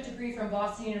graduate degree from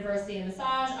Boston University in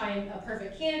massage, I am a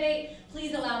perfect candidate.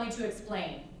 Please allow me to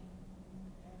explain.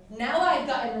 Now I've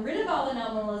gotten rid of all the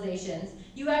nominalizations.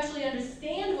 You actually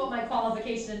understand what my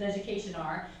qualifications and education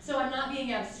are, so I'm not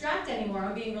being abstract anymore,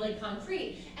 I'm being really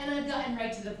concrete, and I've gotten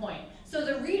right to the point. So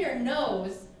the reader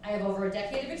knows I have over a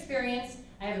decade of experience,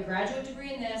 I have a graduate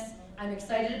degree in this, I'm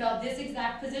excited about this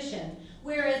exact position,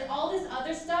 whereas all this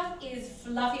other stuff is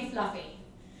fluffy.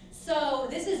 So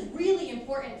this is really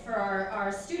important for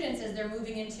our students as they're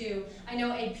moving into, I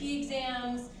know, AP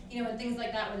exams, and things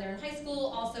like that when they're in high school,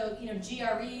 also,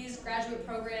 GREs, graduate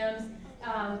programs,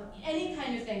 any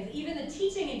kind of things, even the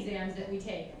teaching exams that we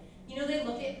take. They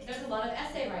look at, there's a lot of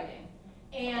essay writing.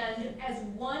 And as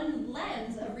one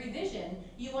lens of revision,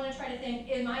 you want to try to think,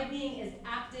 am I being as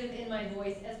active in my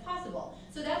voice as possible?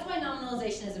 So that's why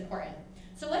nominalization is important.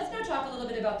 So let's now talk a little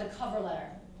bit about the cover letter.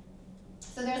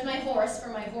 So there's my horse for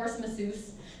my horse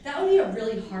masseuse. That would be a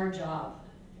really hard job.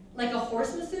 Like a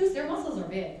horse masseuse, their muscles are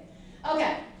big.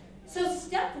 Okay, so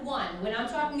step one, when I'm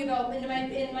talking about in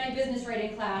my business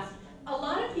writing class, a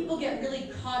lot of people get really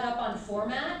caught up on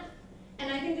format,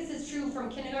 and I think this is true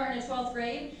from kindergarten to 12th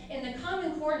grade, and the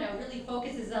Common Core now really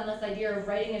focuses on this idea of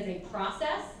writing as a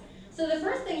process. So the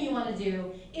first thing you want to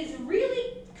do is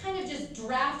really kind of just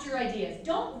draft your ideas.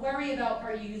 Don't worry about,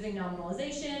 are you using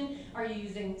nominalization, are you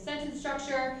using sentence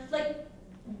structure, like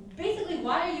basically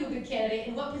why are you a good candidate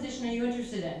and what position are you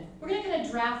interested in? We're going to kind of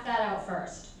draft that out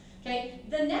first. Okay,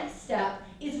 the next step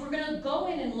is we're going to go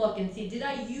in and look and see, did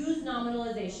I use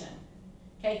nominalization?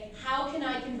 Okay, how can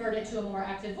I convert it to a more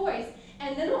active voice?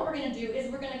 And then what we're going to do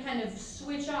is we're going to kind of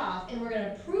switch off and we're going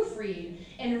to proofread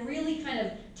and really kind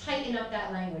of tighten up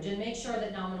that language and make sure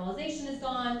that nominalization is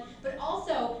gone, but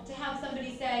also to have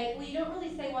somebody say, well, you don't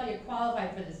really say why you're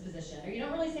qualified for this position, or you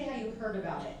don't really say how you heard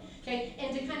about it, okay?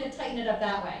 And to kind of tighten it up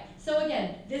that way. So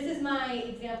again, this is my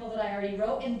example that I already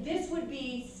wrote, and this would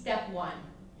be step one.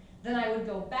 Then I would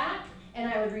go back and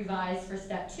I would revise for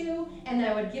step two, and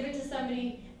I would give it to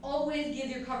somebody always give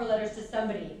your cover letters to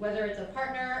somebody, whether it's a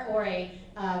partner or a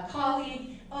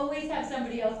colleague. Always have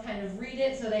somebody else kind of read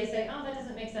it so they say, oh, that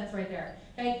doesn't make sense right there.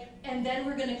 Okay? And then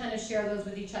we're going to kind of share those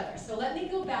with each other. So let me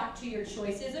go back to your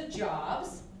choices of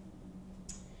jobs.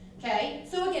 Okay?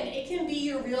 So again, it can be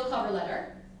your real cover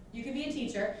letter. You can be a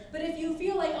teacher. But if you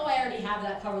feel like, oh, I already have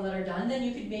that cover letter done, then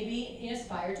you could maybe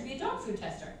aspire to be a dog food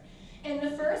tester. In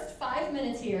the first 5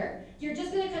 minutes here, you're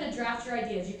just going to kind of draft your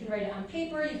ideas. You can write it on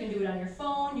paper, you can do it on your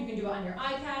phone, you can do it on your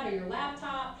iPad or your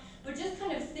laptop, but just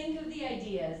kind of think of the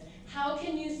ideas. How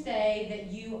can you say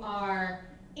that you are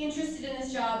interested in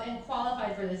this job and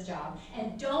qualified for this job?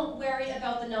 And don't worry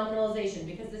about the nominalization,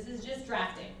 because this is just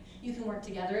drafting. You can work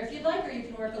together if you'd like, or you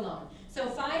can work alone. So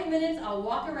 5 minutes, I'll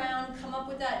walk around, come up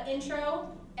with that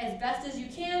intro as best as you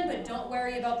can, but don't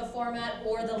worry about the format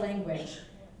or the language.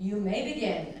 You may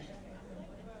begin.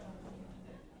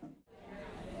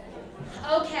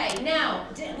 Okay, now,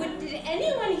 did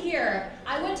anyone here,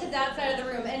 I went to that side of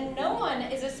the room, and no one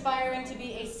is aspiring to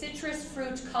be a citrus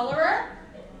fruit colorer?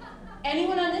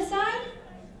 Anyone on this side?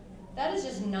 That is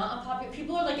just not a popular,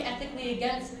 people are like ethically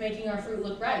against making our fruit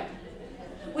look ripe.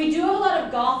 We do have a lot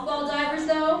of golf ball divers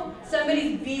though.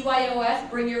 Somebody's BYOS,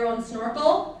 bring your own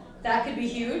snorkel. That could be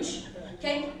huge,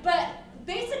 okay? But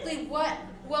basically what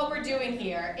we're doing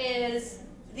here is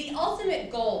the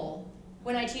ultimate goal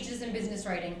when I teach this in business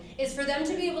writing is for them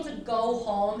to be able to go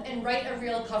home and write a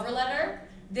real cover letter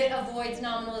that avoids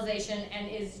nominalization and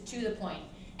is to the point.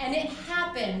 And it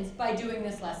happens by doing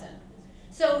this lesson.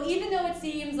 So even though it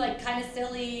seems like kind of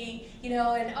silly,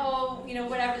 and oh,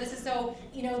 whatever, this is so,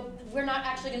 we're not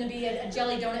actually going to be a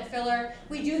jelly donut filler.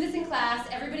 We do this in class,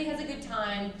 everybody has a good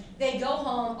time. They go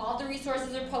home, all the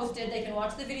resources are posted, they can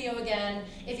watch the video again.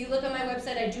 If you look on my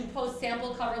website, I do post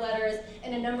sample cover letters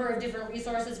and a number of different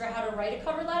resources for how to write a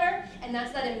cover letter, and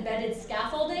that's that embedded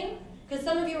scaffolding. Because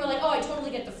some of you are like, oh, I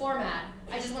totally get the format,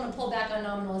 I just want to pull back on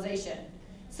nominalization.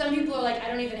 Some people are like, I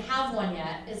don't even have one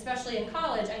yet, especially in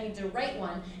college, I need to write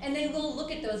one, and they will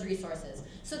look at those resources.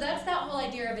 So that's that whole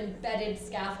idea of embedded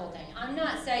scaffolding. I'm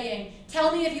not saying,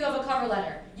 tell me if you have a cover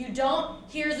letter. You don't,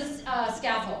 here's a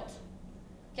scaffold.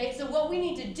 Okay, so what we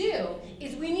need to do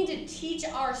is we need to teach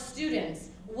our students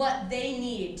what they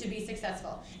need to be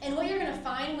successful. And what you're going to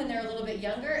find when they're a little bit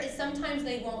younger is sometimes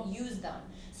they won't use them.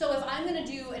 So if I'm going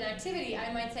to do an activity,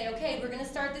 I might say, okay, we're going to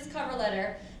start this cover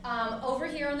letter over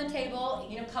here on the table.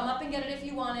 Come up and get it if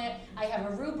you want it. I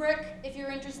have a rubric if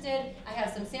you're interested. I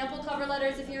have some sample cover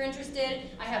letters if you're interested.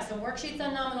 I have some worksheets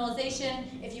on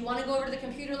nominalization. If you want to go over to the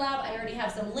computer lab, I already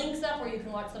have some links up where you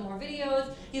can watch some more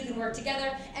videos. You can work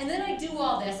together. And then I do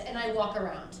all this and I walk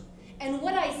around. And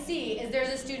what I see is there's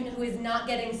a student who is not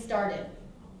getting started.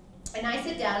 And I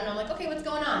sit down and I'm like, okay, what's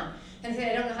going on? And they say,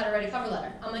 I don't know how to write a cover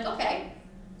letter. I'm like, okay.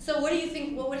 So what do you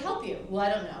think, what would help you? Well, I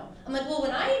don't know. I'm like, well,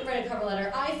 when I write a cover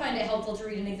letter, I find it helpful to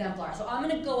read an exemplar. So I'm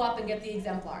going to go up and get the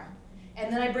exemplar.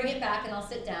 And then I bring it back and I'll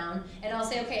sit down and I'll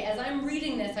say, okay, as I'm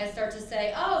reading this, I start to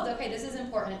say, oh, okay, this is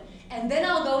important. And then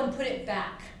I'll go and put it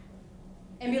back.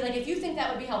 And be like, if you think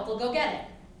that would be helpful, go get it.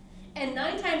 And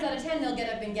 9 times out of 10, they'll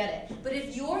get up and get it. But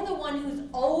if you're the one who's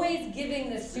always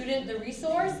giving the student the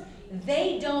resource,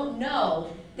 they don't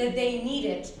know that they need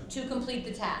it to complete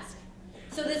the task.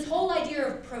 So this whole idea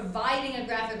of providing a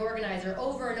graphic organizer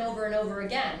over and over and over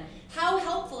again, how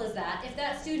helpful is that if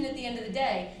that student at the end of the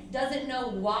day doesn't know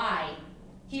why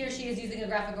he or she is using a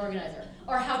graphic organizer,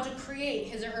 or how to create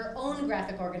his or her own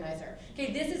graphic organizer?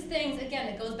 Okay, this is things, again,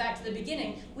 that goes back to the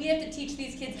beginning. We have to teach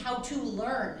these kids how to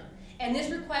learn. And this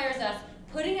requires us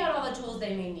putting out all the tools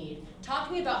they may need,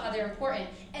 talking about how they're important,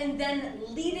 and then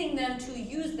leading them to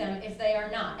use them if they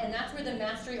are not. And that's where the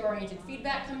mastery-oriented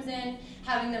feedback comes in,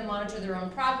 having them monitor their own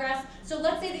progress. So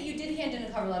let's say that you did hand in a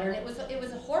cover letter and it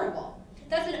was horrible.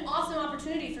 That's an awesome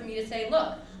opportunity for me to say,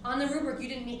 look, on the rubric you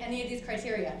didn't meet any of these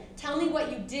criteria. Tell me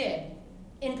what you did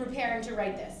in preparing to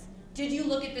write this. Did you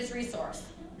look at this resource?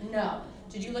 No.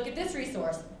 Did you look at this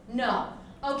resource? No.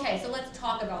 Okay, so let's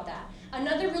talk about that.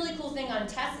 Another really cool thing on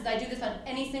tests is I do this on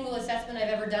any single assessment I've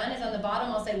ever done is on the bottom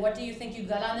I'll say, what do you think you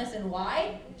got on this and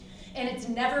why? And it's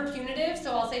never punitive,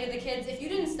 so I'll say to the kids, if you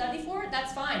didn't study for it,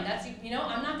 that's fine. That's,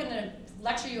 I'm not going to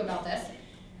lecture you about this.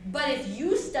 But if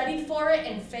you studied for it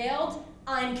and failed,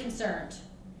 I'm concerned.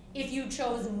 If you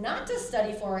chose not to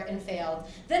study for it and failed,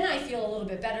 then I feel a little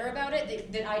bit better about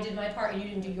it, that I did my part and you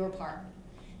didn't do your part.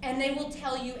 And they will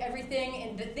tell you everything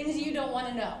and the things you don't want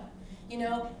to know.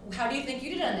 How do you think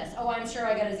you did on this? Oh, I'm sure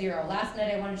I got a 0. Last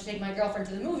night I wanted to take my girlfriend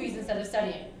to the movies instead of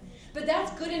studying. But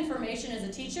that's good information as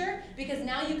a teacher, because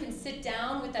now you can sit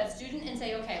down with that student and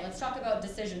say, okay, let's talk about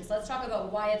decisions. Let's talk about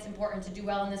why it's important to do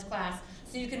well in this class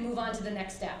so you can move on to the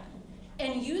next step.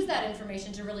 And use that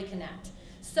information to really connect.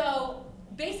 So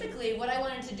basically what I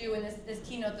wanted to do in this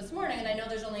keynote this morning, and I know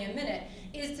there's only a minute,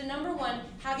 is to number one,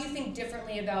 have you think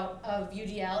differently of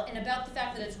UDL and about the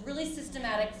fact that it's really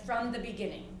systematic from the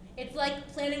beginning. It's like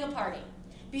planning a party.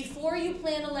 Before you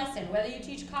plan a lesson, whether you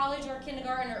teach college or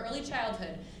kindergarten or early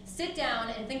childhood, sit down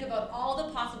and think about all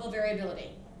the possible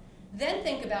variability. Then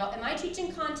think about, am I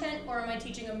teaching content or am I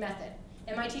teaching a method?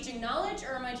 Am I teaching knowledge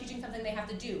or am I teaching something they have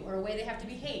to do or a way they have to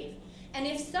behave? And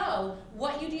if so,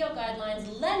 what UDL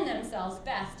guidelines lend themselves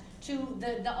best to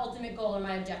the ultimate goal or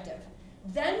my objective?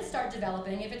 Then start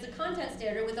developing, if it's a content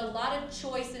standard, with a lot of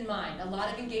choice in mind, a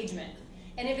lot of engagement.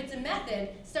 And if it's a method,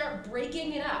 start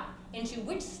breaking it up into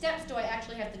which steps do I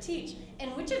actually have to teach,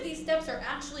 and which of these steps are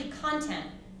actually content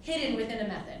hidden within a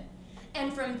method.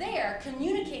 And from there,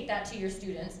 communicate that to your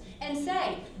students and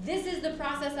say, this is the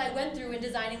process I went through in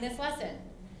designing this lesson.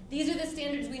 These are the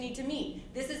standards we need to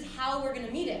meet. This is how we're going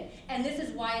to meet it. And this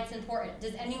is why it's important.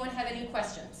 Does anyone have any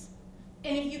questions?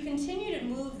 And if you continue to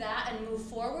move that and move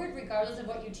forward, regardless of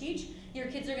what you teach, your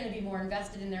kids are going to be more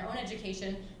invested in their own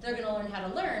education. They're going to learn how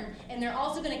to learn. And they're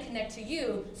also going to connect to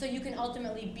you so you can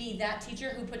ultimately be that teacher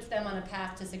who puts them on a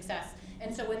path to success.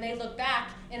 And so when they look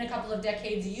back in a couple of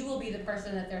decades, you will be the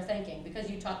person that they're thanking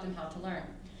because you taught them how to learn.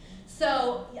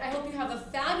 So I hope you have a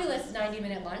fabulous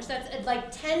 90-minute lunch. That's like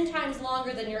 10 times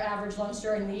longer than your average lunch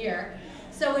during the year.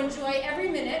 So enjoy every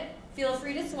minute. Feel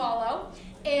free to swallow.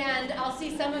 And I'll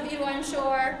see some of you, I'm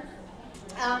sure.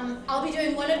 I'll be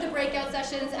doing one of the breakout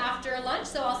sessions after lunch,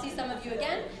 so I'll see some of you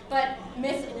again. But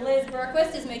Miss Liz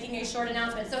Berquist is making a short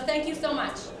announcement. So thank you so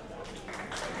much.